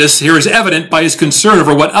Christ-mindedness here is evident by his concern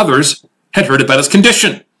over what others had heard about his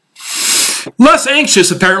condition. Less anxious,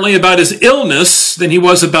 apparently, about his illness than he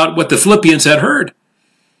was about what the Philippians had heard.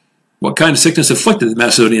 What kind of sickness afflicted the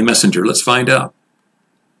Macedonian messenger? Let's find out.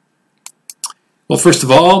 Well, first of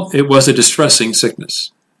all, it was a distressing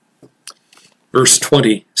sickness. Verse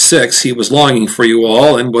 26, he was longing for you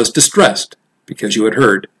all and was distressed because you had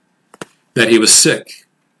heard that he was sick.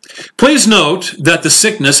 Please note that the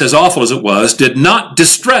sickness, as awful as it was, did not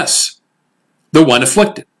distress the one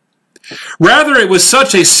afflicted. Rather, it was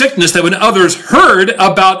such a sickness that when others heard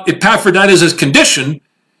about Epaphroditus' condition,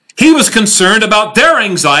 he was concerned about their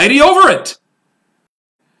anxiety over it.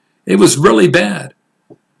 It was really bad.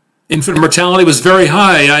 Infant mortality was very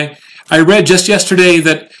high. I read just yesterday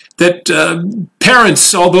that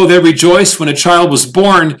parents, although they rejoiced when a child was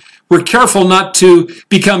born, were careful not to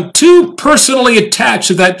become too personally attached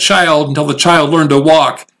to that child until the child learned to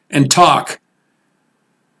walk and talk,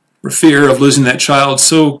 for fear of losing that child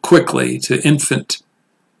so quickly to infant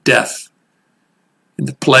death. And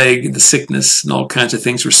the plague and the sickness and all kinds of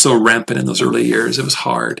things were so rampant in those early years. It was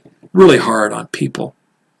hard, really hard on people.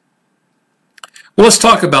 Well, let's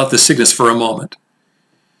talk about the sickness for a moment.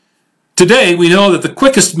 Today, we know that the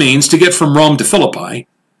quickest means to get from Rome to Philippi,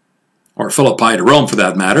 or Philippi to Rome for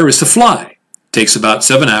that matter, is to fly. It takes about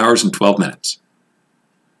 7 hours and 12 minutes.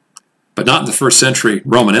 But not in the first century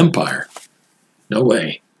Roman Empire. No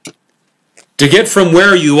way. To get from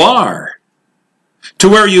where you are to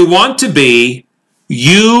where you want to be,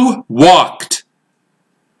 you walked.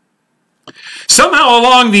 Somehow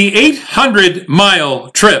along the 800-mile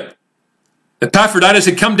trip, Epaphroditus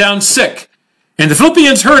had come down sick, and the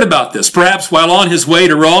Philippians heard about this. Perhaps while on his way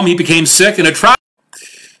to Rome, he became sick and had traveled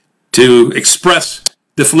to express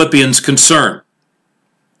the Philippians' concern.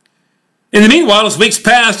 In the meanwhile, as weeks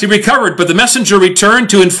passed, he recovered, but the messenger returned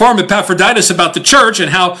to inform Epaphroditus about the church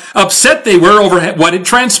and how upset they were over what had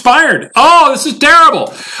transpired. Oh, this is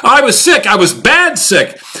terrible. I was sick. I was bad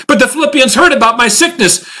sick. But the Philippians heard about my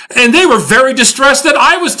sickness, and they were very distressed that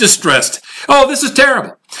I was distressed. Oh, this is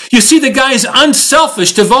terrible. You see the guy's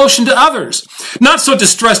unselfish devotion to others. Not so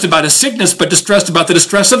distressed about his sickness, but distressed about the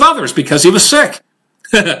distress of others because he was sick.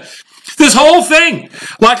 This whole thing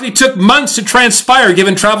likely took months to transpire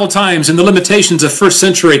given travel times and the limitations of first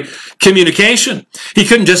century communication. He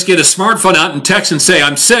couldn't just get a smartphone out and text and say,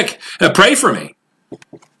 I'm sick, pray for me.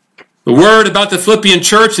 The word about the Philippian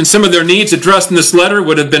church and some of their needs addressed in this letter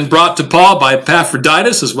would have been brought to Paul by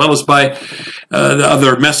Epaphroditus as well as by the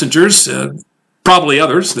other messengers, probably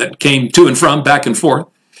others that came to and from, back and forth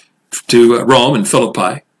to Rome and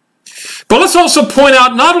Philippi. But let's also point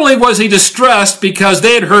out, not only was he distressed because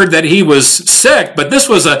they had heard that he was sick, but this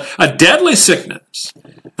was a deadly sickness.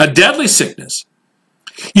 A deadly sickness.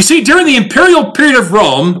 You see, during the imperial period of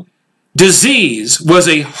Rome, disease was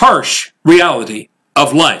a harsh reality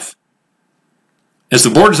of life. As the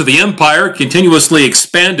borders of the empire continuously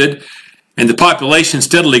expanded and the population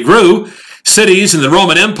steadily grew, cities in the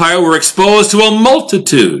Roman Empire were exposed to a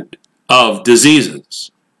multitude of diseases.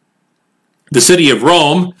 The city of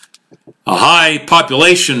Rome, a high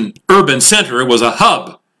population urban center, was a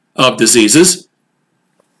hub of diseases.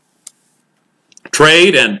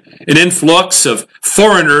 Trade and an influx of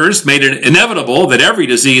foreigners made it inevitable that every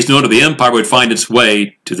disease known to the empire would find its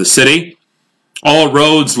way to the city. All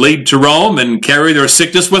roads lead to Rome and carry their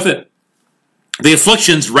sickness with it. The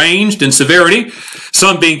afflictions ranged in severity,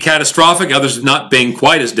 some being catastrophic, others not being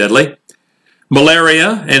quite as deadly.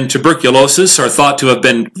 Malaria and tuberculosis are thought to have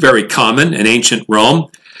been very common in ancient Rome.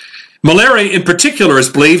 Malaria in particular is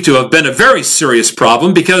believed to have been a very serious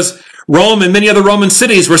problem because Rome and many other Roman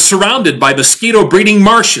cities were surrounded by mosquito-breeding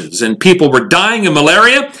marshes, and people were dying of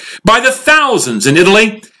malaria by the thousands in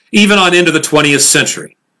Italy, even on into the 20th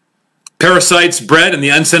century. Parasites bred in the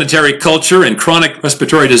unsanitary culture and chronic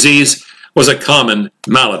respiratory disease was a common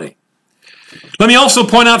malady. Let me also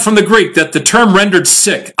point out from the Greek that the term rendered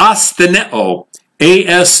sick, astheneo,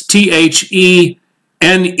 A-S-T-H-E-N-E-O,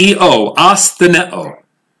 astheneo,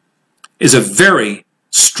 is a very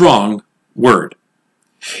strong word.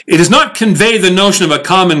 It does not convey the notion of a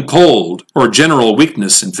common cold or general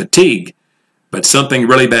weakness and fatigue, but something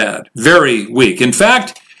really bad, very weak. In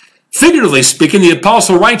fact, figuratively speaking, the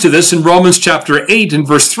apostle writes of this in Romans chapter 8 and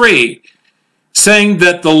verse 3, saying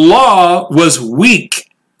that the law was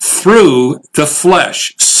weak through the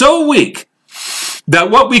flesh, so weak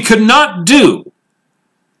that what we could not do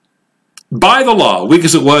by the law, weak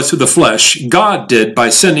as it was through the flesh, God did by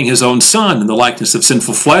sending his own Son in the likeness of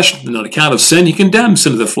sinful flesh. And on account of sin, he condemned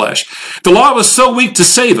sin of the flesh. The law was so weak to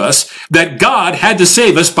save us that God had to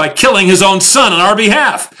save us by killing his own Son on our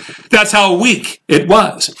behalf. That's how weak it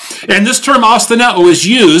was. And this term osthenao is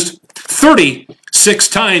used 36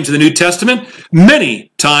 times in the New Testament, many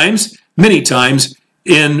times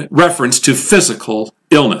in reference to physical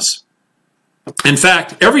illness. In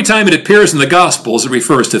fact, every time it appears in the Gospels, it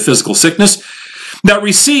refers to physical sickness that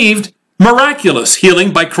received miraculous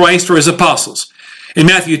healing by Christ or his apostles. In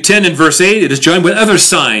Matthew 10 and verse 8, it is joined with other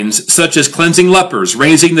signs, such as cleansing lepers,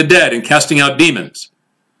 raising the dead, and casting out demons.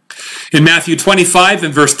 In Matthew 25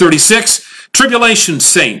 and verse 36, tribulation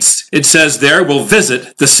saints, it says there, will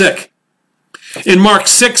visit the sick. In Mark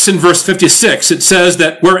 6 and verse 56, it says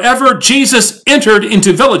that wherever Jesus entered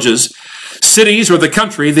into villages, cities, or the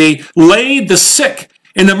country, they laid the sick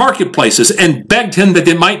in the marketplaces and begged him that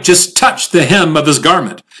they might just touch the hem of his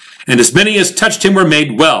garment. And as many as touched him were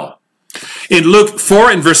made well. In Luke 4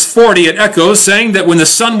 and verse 40, it echoes, saying that when the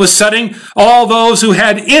sun was setting, all those who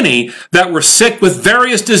had any that were sick with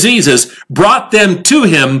various diseases brought them to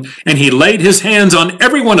him, and he laid his hands on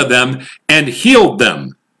every one of them and healed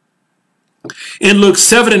them. In Luke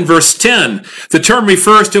 7 and verse 10, the term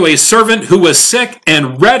refers to a servant who was sick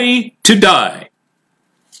and ready to die.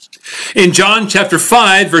 In John chapter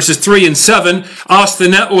 5, verses 3 and 7,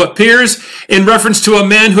 osthenao appears in reference to a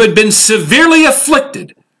man who had been severely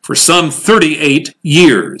afflicted for some 38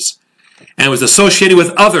 years and was associated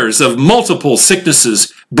with others of multiple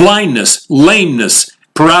sicknesses, blindness, lameness,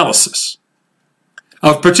 paralysis.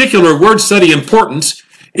 Of particular word study importance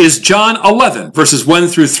is John 11, verses 1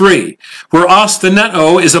 through 3, where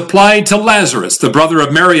osthenao is applied to Lazarus, the brother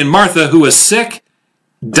of Mary and Martha, who was sick,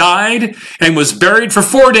 died, and was buried for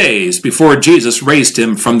 4 days before Jesus raised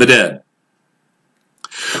him from the dead.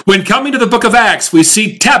 When coming to the book of Acts, we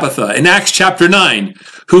see Tabitha in Acts chapter 9,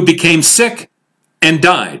 who became sick and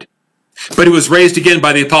died, but who was raised again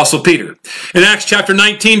by the apostle Peter. In Acts chapter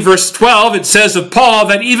 19, verse 12, it says of Paul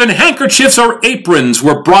that even handkerchiefs or aprons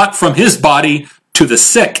were brought from his body to the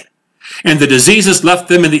sick, and the diseases left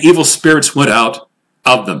them, and the evil spirits went out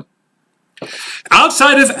of them.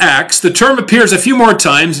 Outside of Acts, the term appears a few more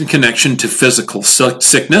times in connection to physical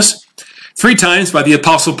sickness, 3 times by the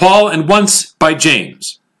apostle Paul and once by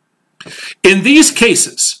James. In these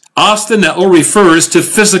cases, osthenao refers to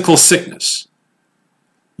physical sickness.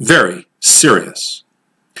 Very serious.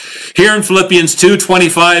 Here in Philippians 2,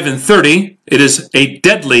 25 and 30, it is a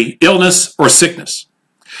deadly illness or sickness.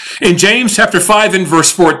 In James chapter 5 and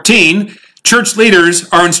verse 14, church leaders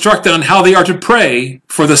are instructed on how they are to pray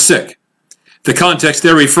for the sick. The context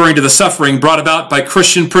there referring to the suffering brought about by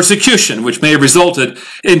Christian persecution, which may have resulted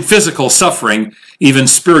in physical suffering, even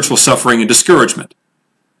spiritual suffering and discouragement.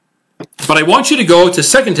 But I want you to go to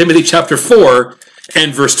 2 Timothy chapter 4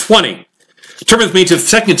 and verse 20. Turn with me to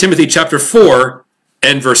 2 Timothy chapter 4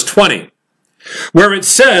 and verse 20, where it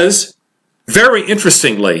says, very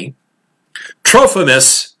interestingly,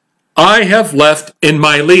 Trophimus I have left in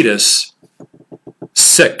Miletus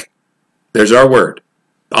sick. There's our word,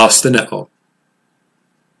 osthenao.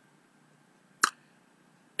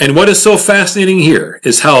 And what is so fascinating here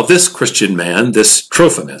is how this Christian man, this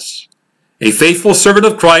Trophimus, a faithful servant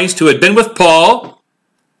of Christ who had been with Paul,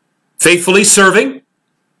 faithfully serving,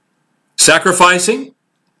 sacrificing,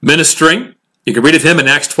 ministering. You can read of him in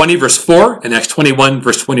Acts 20, verse 4, and Acts 21,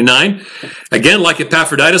 verse 29. Again, like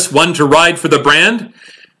Epaphroditus, one to ride for the brand.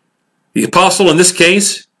 The apostle in this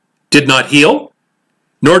case did not heal,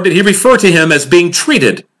 nor did he refer to him as being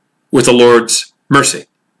treated with the Lord's mercy.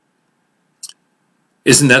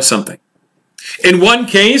 Isn't that something? In one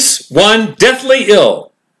case, one deathly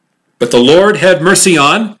ill, but the Lord had mercy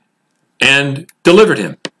on and delivered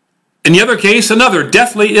him. In the other case, another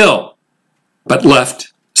deathly ill, but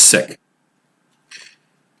left sick.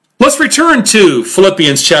 Let's return to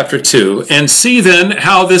Philippians chapter 2 and see then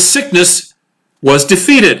how this sickness was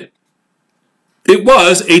defeated. It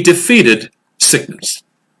was a defeated sickness.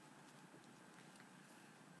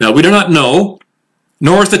 Now, we do not know,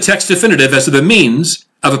 nor is the text definitive as to the means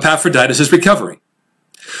of Epaphroditus' recovery.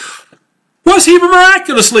 Was he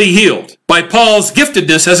miraculously healed by Paul's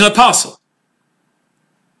giftedness as an apostle?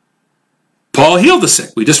 Paul healed the sick.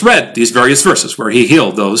 We just read these various verses where he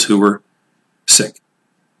healed those who were sick.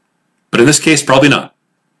 But in this case, probably not.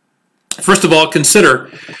 First of all,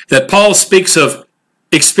 consider that Paul speaks of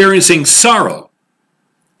experiencing sorrow,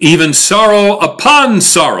 even sorrow upon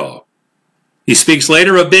sorrow. He speaks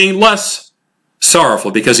later of being less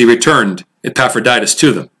sorrowful because he returned Epaphroditus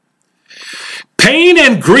to them. Pain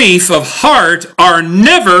and grief of heart are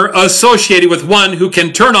never associated with one who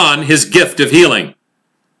can turn on his gift of healing.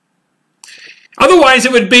 Otherwise,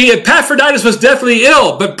 it would be Epaphroditus was deathly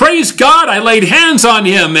ill, but praise God, I laid hands on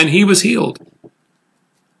him and he was healed.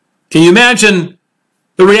 Can you imagine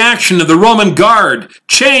the reaction of the Roman guard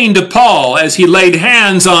chained to Paul as he laid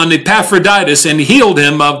hands on Epaphroditus and healed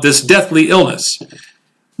him of this deathly illness?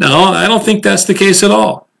 No, I don't think that's the case at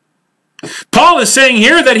all. Paul is saying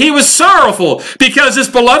here that he was sorrowful because this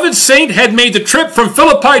beloved saint had made the trip from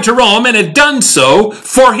Philippi to Rome and had done so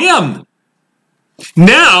for him.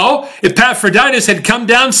 Now, Epaphroditus had come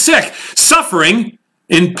down sick, suffering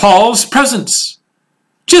in Paul's presence.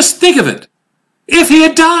 Just think of it. If he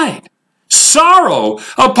had died, sorrow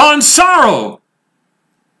upon sorrow.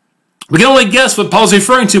 We can only guess what Paul's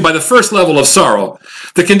referring to by the first level of sorrow.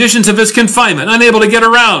 The conditions of his confinement, unable to get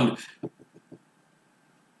around.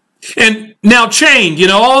 And now chained,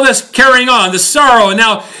 all this carrying on, the sorrow, and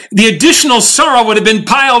now the additional sorrow would have been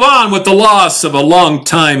piled on with the loss of a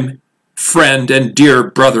long-time friend and dear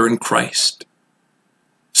brother in Christ.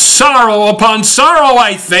 Sorrow upon sorrow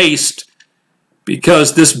I faced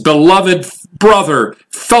because this beloved brother,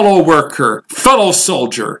 fellow worker, fellow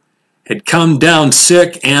soldier had come down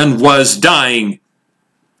sick and was dying.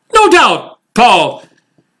 No doubt Paul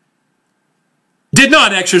did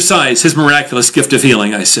not exercise his miraculous gift of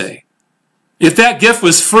healing, I say. If that gift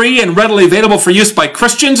was free and readily available for use by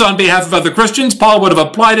Christians on behalf of other Christians, Paul would have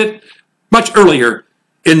applied it much earlier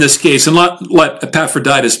in this case and not let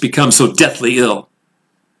Epaphroditus become so deathly ill.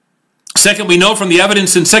 Second, we know from the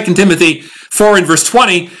evidence in 2 Timothy 4 and verse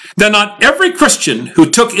 20 that not every Christian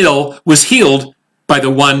who took ill was healed by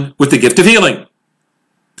the one with the gift of healing.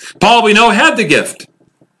 Paul, we know, had the gift,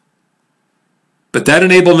 but that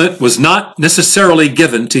enablement was not necessarily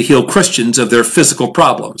given to heal Christians of their physical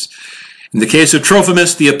problems. In the case of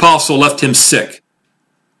Trophimus, the apostle left him sick,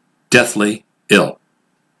 deathly ill.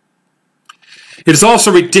 It is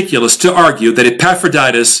also ridiculous to argue that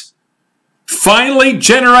Epaphroditus finally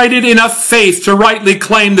generated enough faith to rightly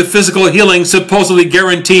claim the physical healing supposedly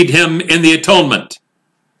guaranteed him in the atonement.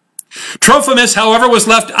 Trophimus, however, was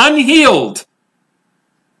left unhealed,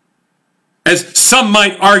 as some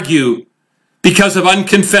might argue, because of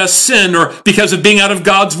unconfessed sin or because of being out of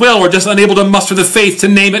God's will or just unable to muster the faith to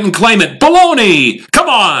name it and claim it. Baloney! Come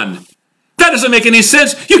on! That doesn't make any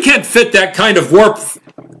sense. You can't fit that kind of warped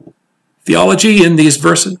theology in these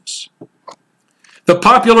verses. The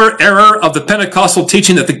popular error of the Pentecostal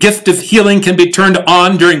teaching that the gift of healing can be turned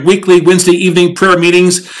on during weekly Wednesday evening prayer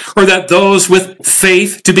meetings, or that those with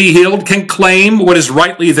faith to be healed can claim what is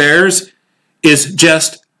rightly theirs, is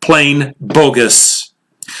just plain bogus.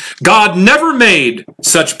 God never made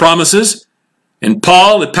such promises, and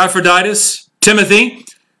Paul, Epaphroditus, Timothy,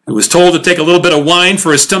 who was told to take a little bit of wine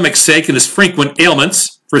for his stomach's sake and his frequent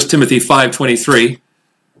ailments, 1 Timothy 5:23,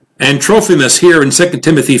 and Trophimus here in 2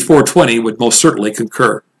 Timothy 4:20 would most certainly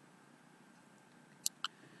concur.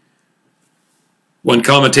 One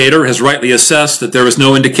commentator has rightly assessed that there is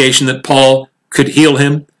no indication that Paul could heal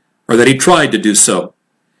him or that he tried to do so.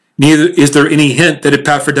 Neither is there any hint that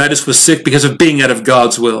Epaphroditus was sick because of being out of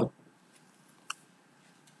God's will.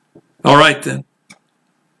 All right then.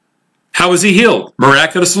 How was he healed?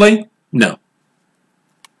 Miraculously? No.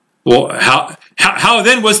 Well, how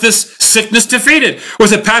then was this sickness defeated?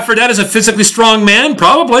 Was Epaphroditus a physically strong man?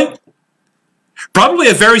 Probably. Probably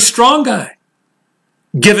a very strong guy.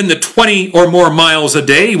 Given the 20 or more miles a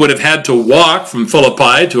day he would have had to walk from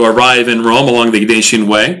Philippi to arrive in Rome along the Egnatian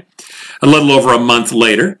Way, a little over a month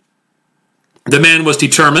later. The man was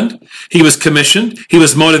determined, he was commissioned, he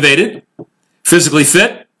was motivated, physically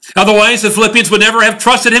fit. Otherwise, the Philippians would never have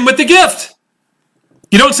trusted him with the gift.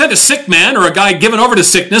 You don't send a sick man or a guy given over to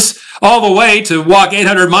sickness all the way to walk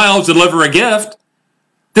 800 miles to deliver a gift.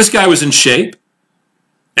 This guy was in shape,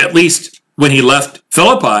 at least when he left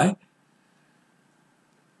Philippi.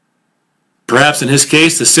 Perhaps in his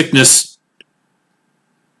case, the sickness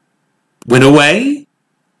went away.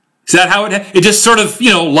 Is that how it just sort of,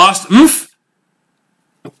 lost oomph?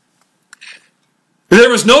 There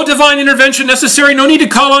was no divine intervention necessary, no need to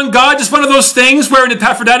call on God, just one of those things where in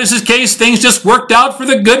Epaphroditus' case, things just worked out for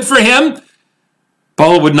the good for him.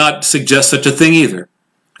 Paul would not suggest such a thing either.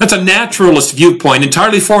 That's a naturalist viewpoint,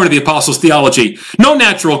 entirely foreign to the apostles' theology. No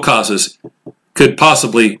natural causes could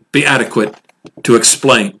possibly be adequate to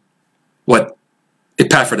explain what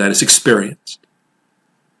Epaphroditus experienced.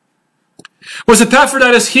 Was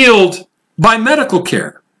Epaphroditus healed by medical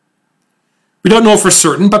care? We don't know for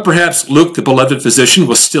certain, but perhaps Luke, the beloved physician,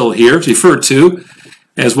 was still here, referred to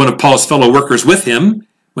as one of Paul's fellow workers with him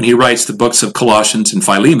when he writes the books of Colossians and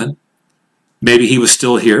Philemon. Maybe he was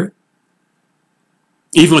still here.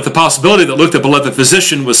 Even with the possibility that Luke, the beloved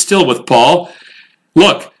physician, was still with Paul,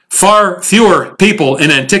 look, far fewer people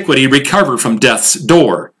in antiquity recovered from death's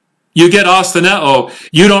door. You get ostheneo,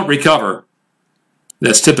 you don't recover.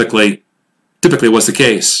 That's typically was the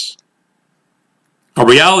case. A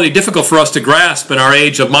reality difficult for us to grasp in our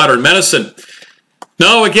age of modern medicine.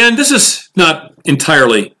 No, again, this is not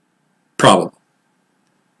entirely probable.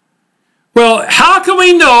 Well, how can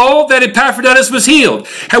we know that Epaphroditus was healed?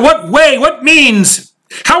 What way, what means?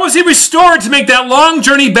 How was he restored to make that long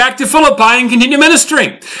journey back to Philippi and continue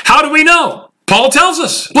ministering? How do we know? Paul tells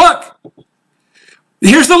us, look,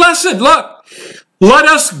 here's the lesson. Look, let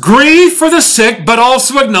us grieve for the sick, but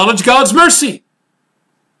also acknowledge God's mercy.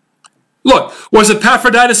 Look, was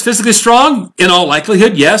Epaphroditus physically strong? In all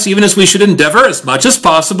likelihood, yes, even as we should endeavor as much as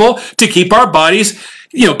possible to keep our bodies,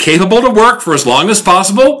 capable to work for as long as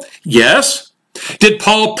possible. Yes. Did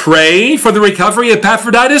Paul pray for the recovery of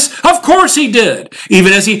Epaphroditus? Of course he did,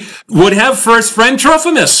 even as he would have for his friend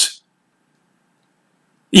Trophimus.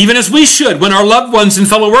 Even as we should when our loved ones and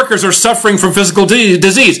fellow workers are suffering from physical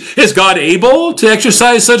disease. Is God able to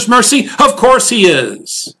exercise such mercy? Of course he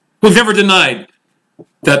is. We've never denied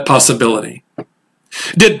that possibility.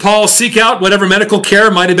 Did Paul seek out whatever medical care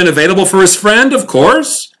might have been available for his friend? Of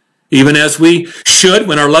course, even as we should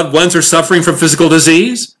when our loved ones are suffering from physical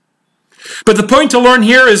disease. But the point to learn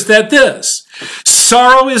here is that this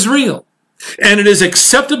sorrow is real, and it is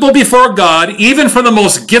acceptable before God, even for the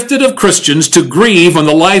most gifted of Christians, to grieve when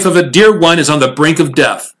the life of a dear one is on the brink of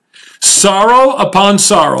death. Sorrow upon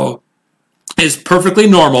sorrow is perfectly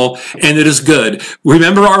normal, and it is good.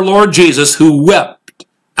 Remember our Lord Jesus, who wept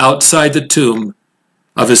outside the tomb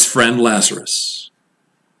of his friend Lazarus.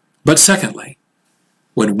 But secondly,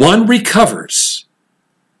 when one recovers,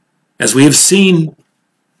 as we have seen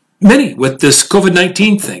many with this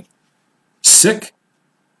COVID-19 thing, sick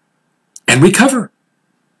and recover,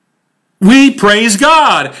 we praise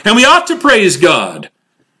God, and we ought to praise God,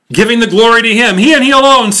 giving the glory to him. He and he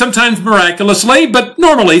alone, sometimes miraculously, but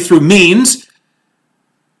normally through means,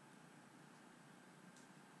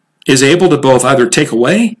 is able to both either take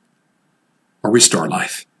away or restore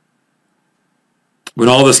life. When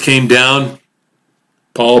all this came down,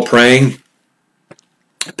 Paul praying,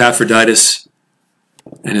 Epaphroditus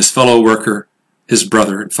and his fellow worker, his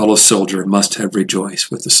brother and fellow soldier, must have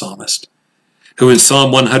rejoiced with the psalmist, who in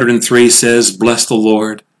Psalm 103 says, "Bless the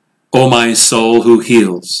Lord, O my soul, who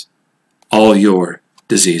heals all your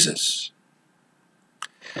diseases."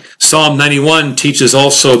 Psalm 91 teaches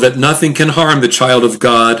also that nothing can harm the child of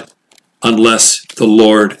God unless the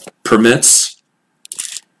Lord permits.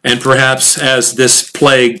 And perhaps as this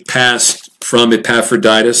plague passed from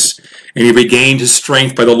Epaphroditus and he regained his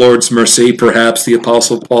strength by the Lord's mercy, perhaps the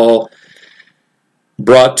Apostle Paul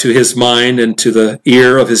brought to his mind and to the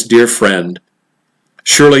ear of his dear friend,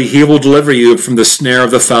 "Surely he will deliver you from the snare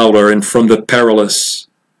of the fowler and from the perilous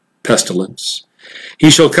pestilence. He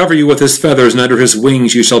shall cover you with his feathers, and under his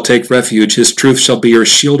wings you shall take refuge. His truth shall be your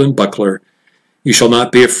shield and buckler. You shall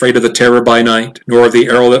not be afraid of the terror by night, nor of the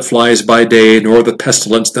arrow that flies by day, nor of the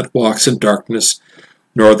pestilence that walks in darkness,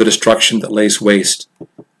 nor of the destruction that lays waste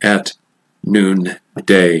at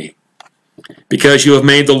noonday. Because you have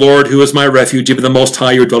made the Lord, who is my refuge, even the Most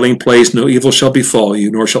High, your dwelling place, no evil shall befall you,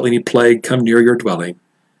 nor shall any plague come near your dwelling."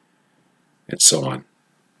 And so on.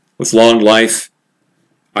 With long life,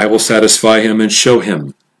 I will satisfy him and show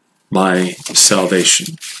him my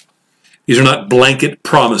salvation. These are not blanket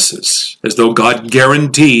promises, as though God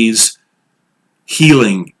guarantees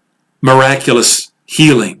healing, miraculous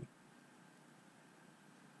healing.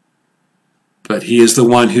 But he is the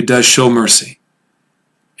one who does show mercy.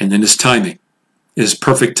 And in his timing, his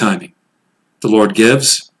perfect timing, the Lord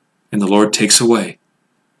gives and the Lord takes away.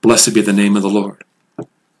 Blessed be the name of the Lord.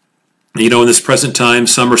 In this present time,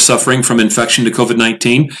 some are suffering from infection to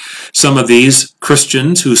COVID-19. Some of these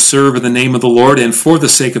Christians who serve in the name of the Lord and for the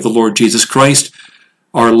sake of the Lord Jesus Christ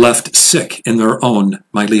are left sick in their own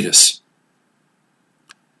Miletus.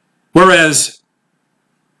 Whereas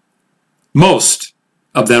most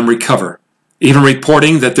of them recover, even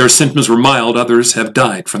reporting that their symptoms were mild, others have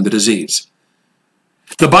died from the disease.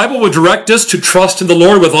 The Bible would direct us to trust in the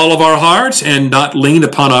Lord with all of our hearts and not lean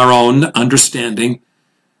upon our own understanding,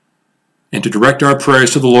 and to direct our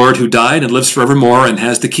prayers to the Lord, who died and lives forevermore and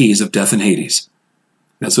has the keys of death and Hades.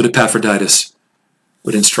 That's what Epaphroditus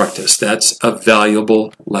would instruct us. That's a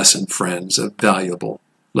valuable lesson, friends, a valuable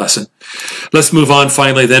lesson. Let's move on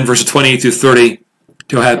finally then, verses 28 through 30,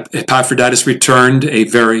 to have Epaphroditus returned, a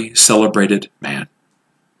very celebrated man.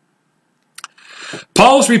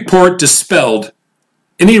 Paul's report dispelled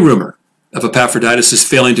any rumor of Epaphroditus'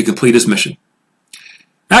 failing to complete his mission.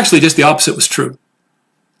 Actually, just the opposite was true.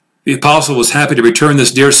 The apostle was happy to return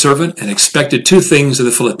this dear servant and expected two things of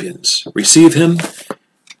the Philippians: receive him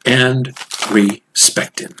and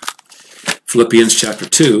respect him. Philippians chapter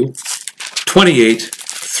 2, 28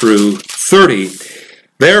 through 30.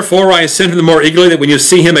 Therefore I send him the more eagerly, that when you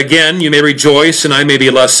see him again, you may rejoice, and I may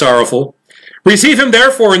be less sorrowful. Receive him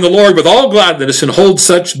therefore in the Lord with all gladness, and hold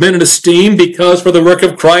such men in esteem, because for the work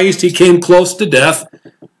of Christ he came close to death,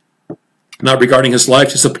 not regarding his life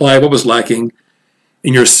to supply what was lacking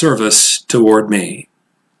in your service toward me.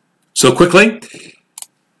 So quickly,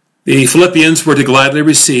 the Philippians were to gladly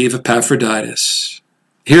receive Epaphroditus.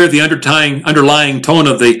 Here the underlying tone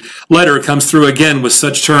of the letter comes through again with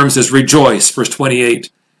such terms as rejoice, verse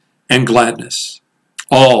 28, and gladness.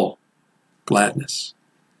 All gladness.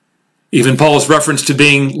 Even Paul's reference to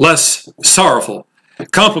being less sorrowful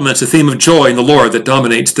complements the theme of joy in the Lord that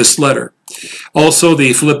dominates this letter. Also,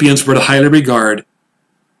 the Philippians were to highly regard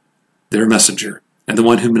their messenger and the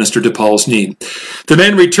one who ministered to Paul's need. The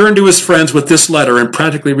man returned to his friends with this letter and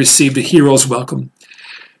practically received a hero's welcome.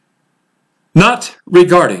 Not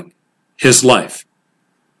regarding his life.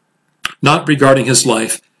 Not regarding his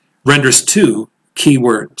life renders two key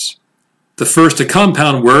words. The first, a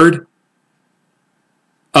compound word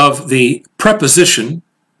of the preposition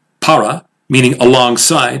para, meaning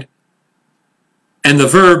alongside, and the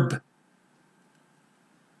verb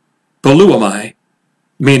beluamai,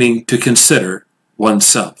 meaning to consider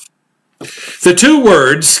oneself. The two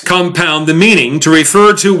words compound the meaning to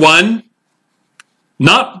refer to one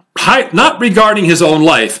not regarding his own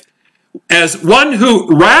life, as one who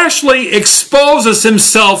rashly exposes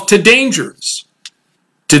himself to dangers,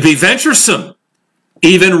 to be venturesome,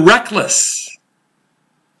 even reckless.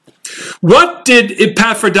 What did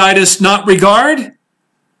Epaphroditus not regard?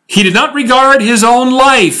 He did not regard his own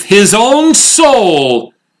life, his own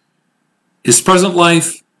soul, his present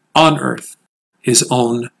life on earth, his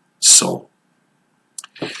own soul.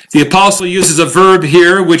 The apostle uses a verb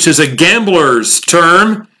here which is a gambler's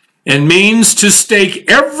term and means to stake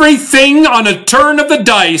everything on a turn of the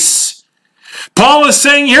dice. Paul is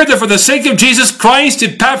saying here that for the sake of Jesus Christ,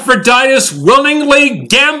 Epaphroditus willingly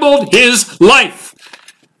gambled his life.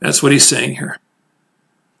 That's what he's saying here.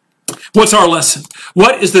 What's our lesson?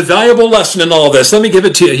 What is the valuable lesson in all this? Let me give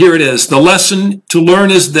it to you. Here it is. The lesson to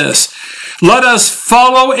learn is this. Let us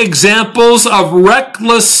follow examples of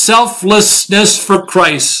reckless selflessness for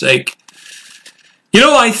Christ's sake. You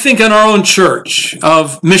know, I think in our own church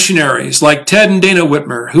of missionaries like Ted and Dana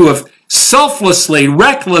Whitmer who have selflessly,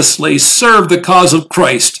 recklessly served the cause of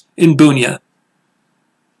Christ in Bunia.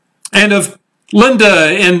 And of Linda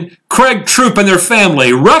and Craig Troop and their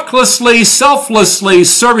family, recklessly, selflessly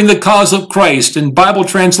serving the cause of Christ in Bible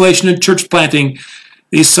translation and church planting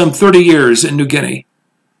these some 30 years in New Guinea.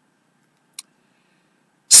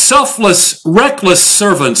 Selfless, reckless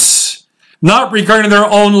servants, not regarding their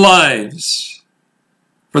own lives,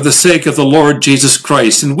 for the sake of the Lord Jesus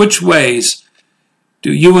Christ. In which ways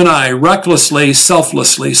do you and I recklessly,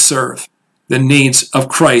 selflessly serve the needs of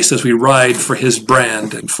Christ as we ride for his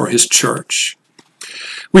brand and for his church?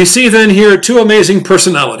 We see then here two amazing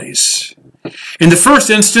personalities. In the first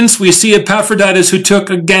instance, we see Epaphroditus who took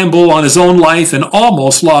a gamble on his own life and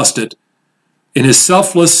almost lost it in his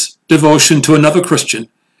selfless devotion to another Christian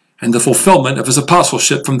and the fulfillment of his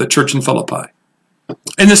apostleship from the church in Philippi.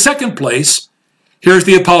 In the second place, here's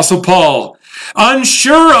the Apostle Paul,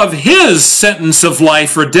 unsure of his sentence of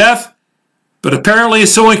life or death, but apparently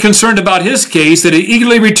so unconcerned about his case that he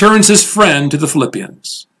eagerly returns his friend to the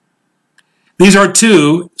Philippians. These are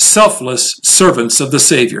two selfless servants of the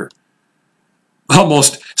Savior,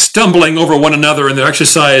 almost stumbling over one another in their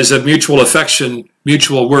exercise of mutual affection,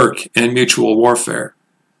 mutual work, and mutual warfare.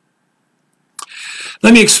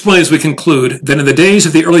 Let me explain as we conclude that in the days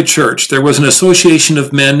of the early church, there was an association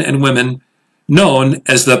of men and women known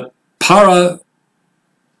as the Parabolani,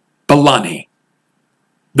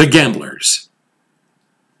 the gamblers.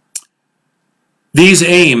 These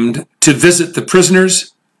aimed to visit the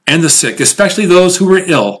prisoners and the sick, especially those who were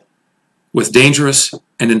ill with dangerous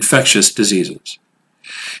and infectious diseases.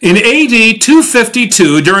 In AD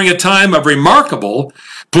 252, during a time of remarkable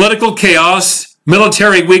political chaos,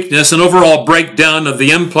 military weakness, and overall breakdown of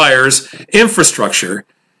the empire's infrastructure,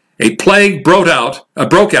 a plague broke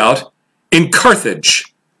out in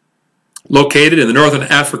Carthage, located in the northern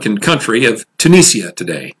African country of Tunisia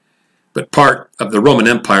today, but part of the Roman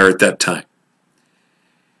Empire at that time.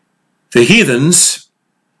 The heathens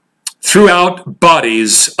threw out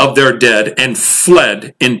bodies of their dead and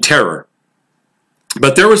fled in terror.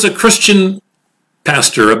 But there was a Christian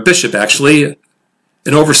pastor, a bishop actually,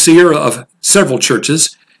 an overseer of several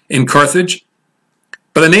churches in Carthage,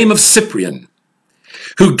 by the name of Cyprian,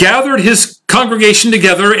 who gathered his congregation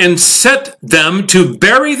together and set them to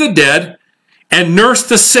bury the dead and nurse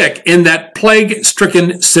the sick in that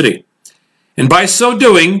plague-stricken city. And by so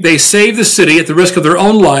doing, they saved the city at the risk of their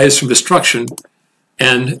own lives from destruction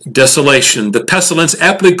and desolation. The pestilence,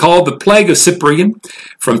 aptly called the Plague of Cyprian,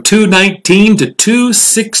 from 219 to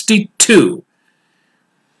 262.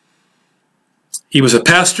 He was a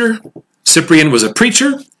pastor. Cyprian was a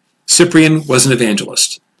preacher. Cyprian was an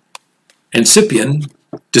evangelist. And Cyprian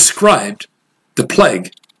described the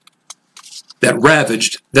plague that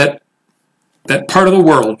ravaged that part of the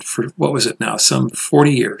world for, what was it now, some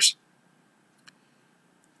 40 years.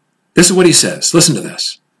 This is what he says. Listen to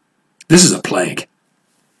this. This is a plague.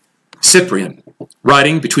 Cyprian,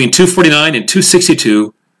 writing between 249 and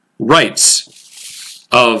 262, writes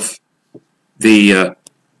of the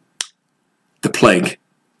plague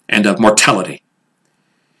and of mortality.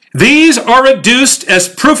 These are adduced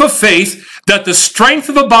as proof of faith that the strength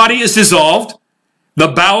of the body is dissolved, the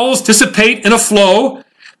bowels dissipate in a flow,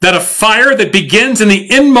 that a fire that begins in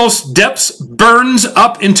the inmost depths burns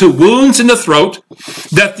up into wounds in the throat,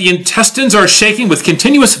 that the intestines are shaking with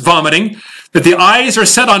continuous vomiting, that the eyes are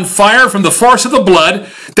set on fire from the force of the blood,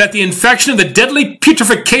 that the infection of the deadly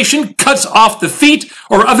putrefaction cuts off the feet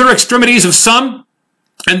or other extremities of some,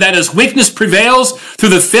 and that as weakness prevails through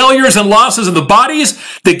the failures and losses of the bodies,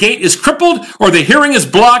 the gait is crippled or the hearing is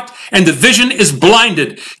blocked and the vision is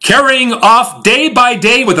blinded, carrying off day by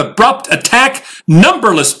day with abrupt attack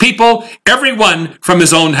numberless people, every one from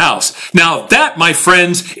his own house. Now that, my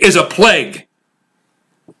friends, is a plague.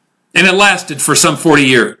 And it lasted for some 40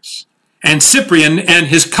 years. And Cyprian and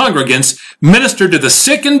his congregants ministered to the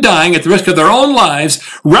sick and dying at the risk of their own lives,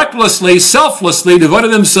 recklessly, selflessly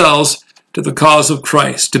devoted themselves to the cause of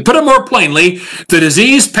Christ. To put it more plainly, the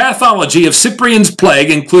disease pathology of Cyprian's plague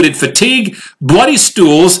included fatigue, bloody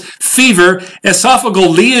stools, fever,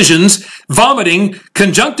 esophageal lesions, vomiting,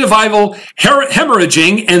 conjunctival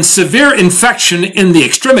hemorrhaging, and severe infection in the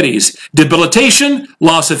extremities, debilitation,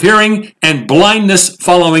 loss of hearing, and blindness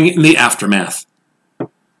following in the aftermath.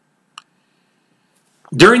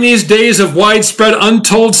 During these days of widespread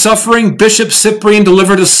untold suffering, Bishop Cyprian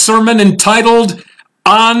delivered a sermon entitled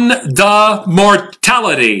On the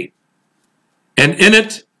Mortality. And in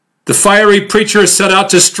it, the fiery preacher set out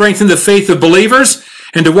to strengthen the faith of believers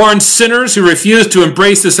and to warn sinners who refuse to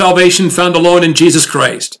embrace the salvation found alone in Jesus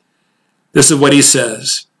Christ. This is what he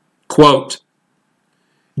says, quote,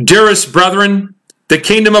 "Dearest brethren, the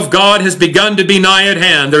kingdom of God has begun to be nigh at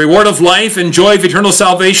hand. The reward of life and joy of eternal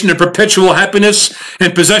salvation and perpetual happiness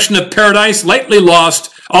and possession of paradise lately lost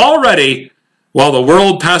already while the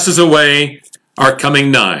world passes away are coming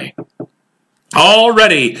nigh.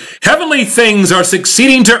 Already heavenly things are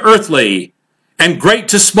succeeding to earthly, and great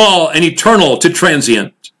to small, and eternal to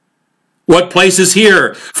transient. What place is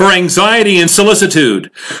here for anxiety and solicitude?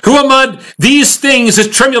 Who amid these things is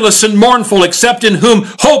tremulous and mournful, except in whom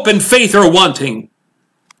hope and faith are wanting?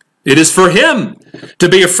 It is for him to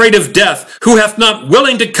be afraid of death, who hath not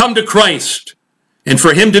willing to come to Christ, and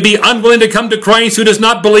for him to be unwilling to come to Christ, who does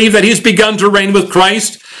not believe that he has begun to reign with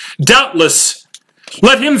Christ. Doubtless,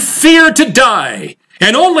 let him fear to die,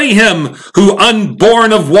 and only him who,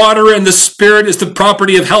 unborn of water and the Spirit, is the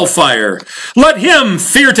property of hellfire. Let him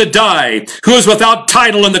fear to die, who is without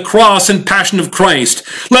title in the cross and passion of Christ.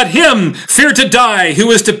 Let him fear to die, who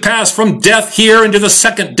is to pass from death here into the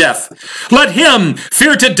second death. Let him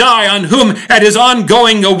fear to die, on whom at his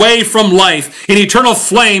ongoing away from life in eternal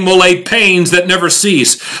flame will lay pains that never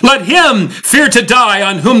cease. Let him fear to die,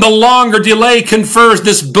 on whom the longer delay confers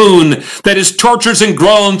this boon, that his tortures and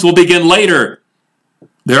groans will begin later.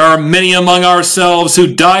 There are many among ourselves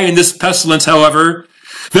who die in this pestilence, however.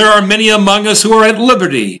 There are many among us who are at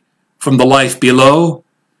liberty from the life below.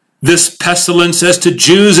 This pestilence, as to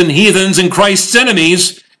Jews and heathens and Christ's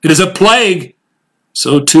enemies, it is a plague.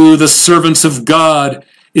 So too the servants of God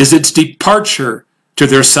is its departure to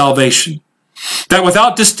their salvation. That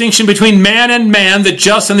without distinction between man and man, the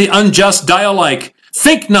just and the unjust die alike.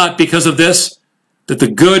 Think not because of this, that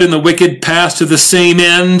the good and the wicked pass to the same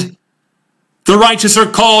end. The righteous are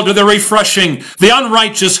called to their refreshing, the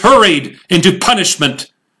unrighteous hurried into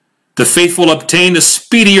punishment. The faithful obtain a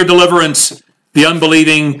speedier deliverance, the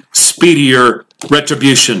unbelieving speedier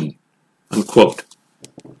retribution." Unquote.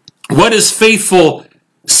 What is faithful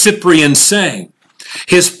Cyprian saying?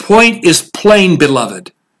 His point is plain,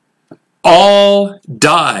 beloved. All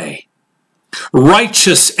die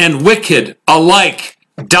Righteous and wicked alike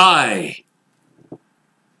die.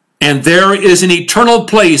 And there is an eternal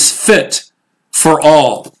place fit for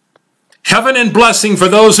all. Heaven and blessing for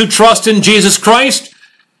those who trust in Jesus Christ,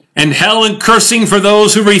 and hell and cursing for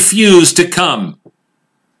those who refuse to come.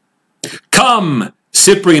 Come,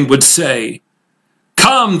 Cyprian would say.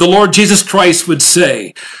 Come, the Lord Jesus Christ would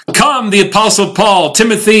say. Come, the Apostle Paul,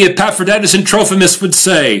 Timothy, Epaphroditus, and Trophimus would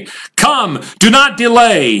say. Come, do not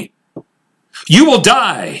delay. You will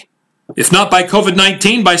die, if not by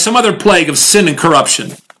COVID-19, by some other plague of sin and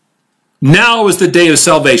corruption. Now is the day of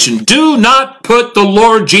salvation. Do not put the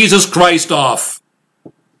Lord Jesus Christ off.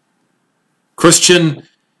 Christian,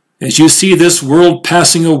 as you see this world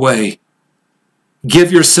passing away,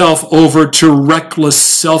 give yourself over to reckless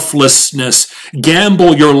selflessness.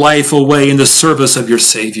 Gamble your life away in the service of your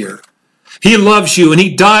Savior. He loves you and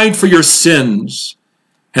he died for your sins.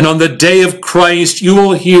 And on the day of Christ, you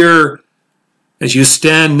will hear, as you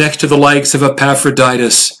stand next to the likes of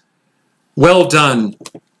Epaphroditus, well done,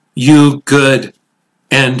 you good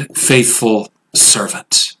and faithful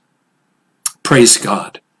servant. Praise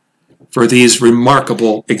God for these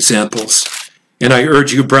remarkable examples. And I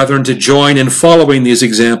urge you, brethren, to join in following these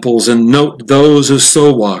examples and note those who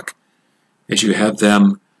so walk as you have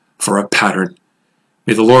them for a pattern.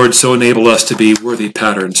 May the Lord so enable us to be worthy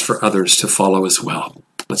patterns for others to follow as well.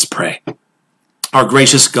 Let's pray. Our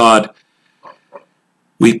gracious God,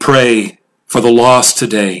 we pray for the lost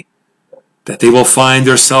today, that they will find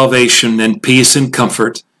their salvation and peace and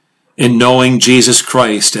comfort in knowing Jesus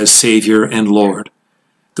Christ as Savior and Lord,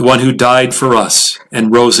 the one who died for us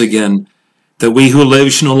and rose again, that we who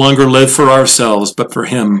live should no longer live for ourselves, but for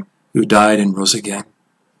him who died and rose again.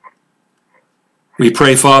 We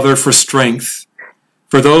pray, Father, for strength,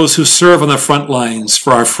 for those who serve on the front lines,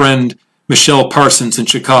 for our friend Michelle Parsons in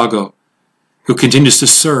Chicago, who continues to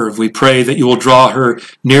serve. We pray that you will draw her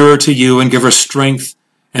nearer to you and give her strength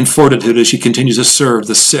and fortitude as she continues to serve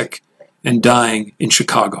the sick and dying in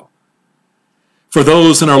Chicago. For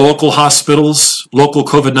those in our local hospitals, local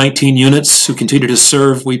COVID-19 units who continue to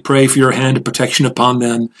serve, we pray for your hand of protection upon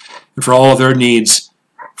them and for all of their needs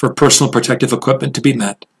for personal protective equipment to be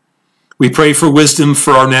met. We pray for wisdom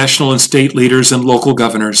for our national and state leaders and local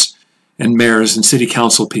governors and mayors and city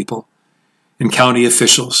council people and county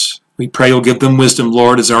officials. We pray you'll give them wisdom,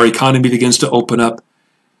 Lord, as our economy begins to open up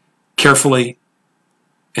carefully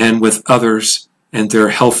and with others and their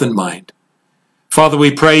health in mind. Father,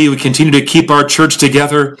 we pray you would continue to keep our church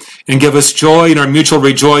together and give us joy in our mutual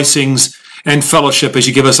rejoicings and fellowship as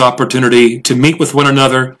you give us opportunity to meet with one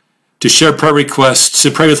another, to share prayer requests,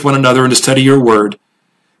 to pray with one another, and to study your word.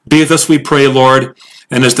 Be with us, we pray, Lord,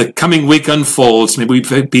 and as the coming week unfolds, may we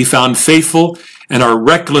be found faithful in our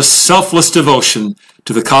reckless, selfless devotion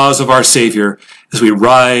to the cause of our Savior as we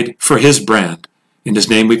ride for his brand. In his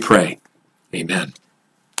name we pray. Amen.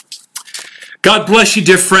 God bless you,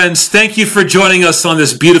 dear friends. Thank you for joining us on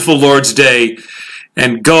this beautiful Lord's Day.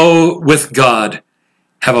 And go with God.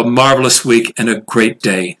 Have a marvelous week and a great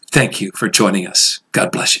day. Thank you for joining us.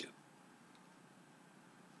 God bless you.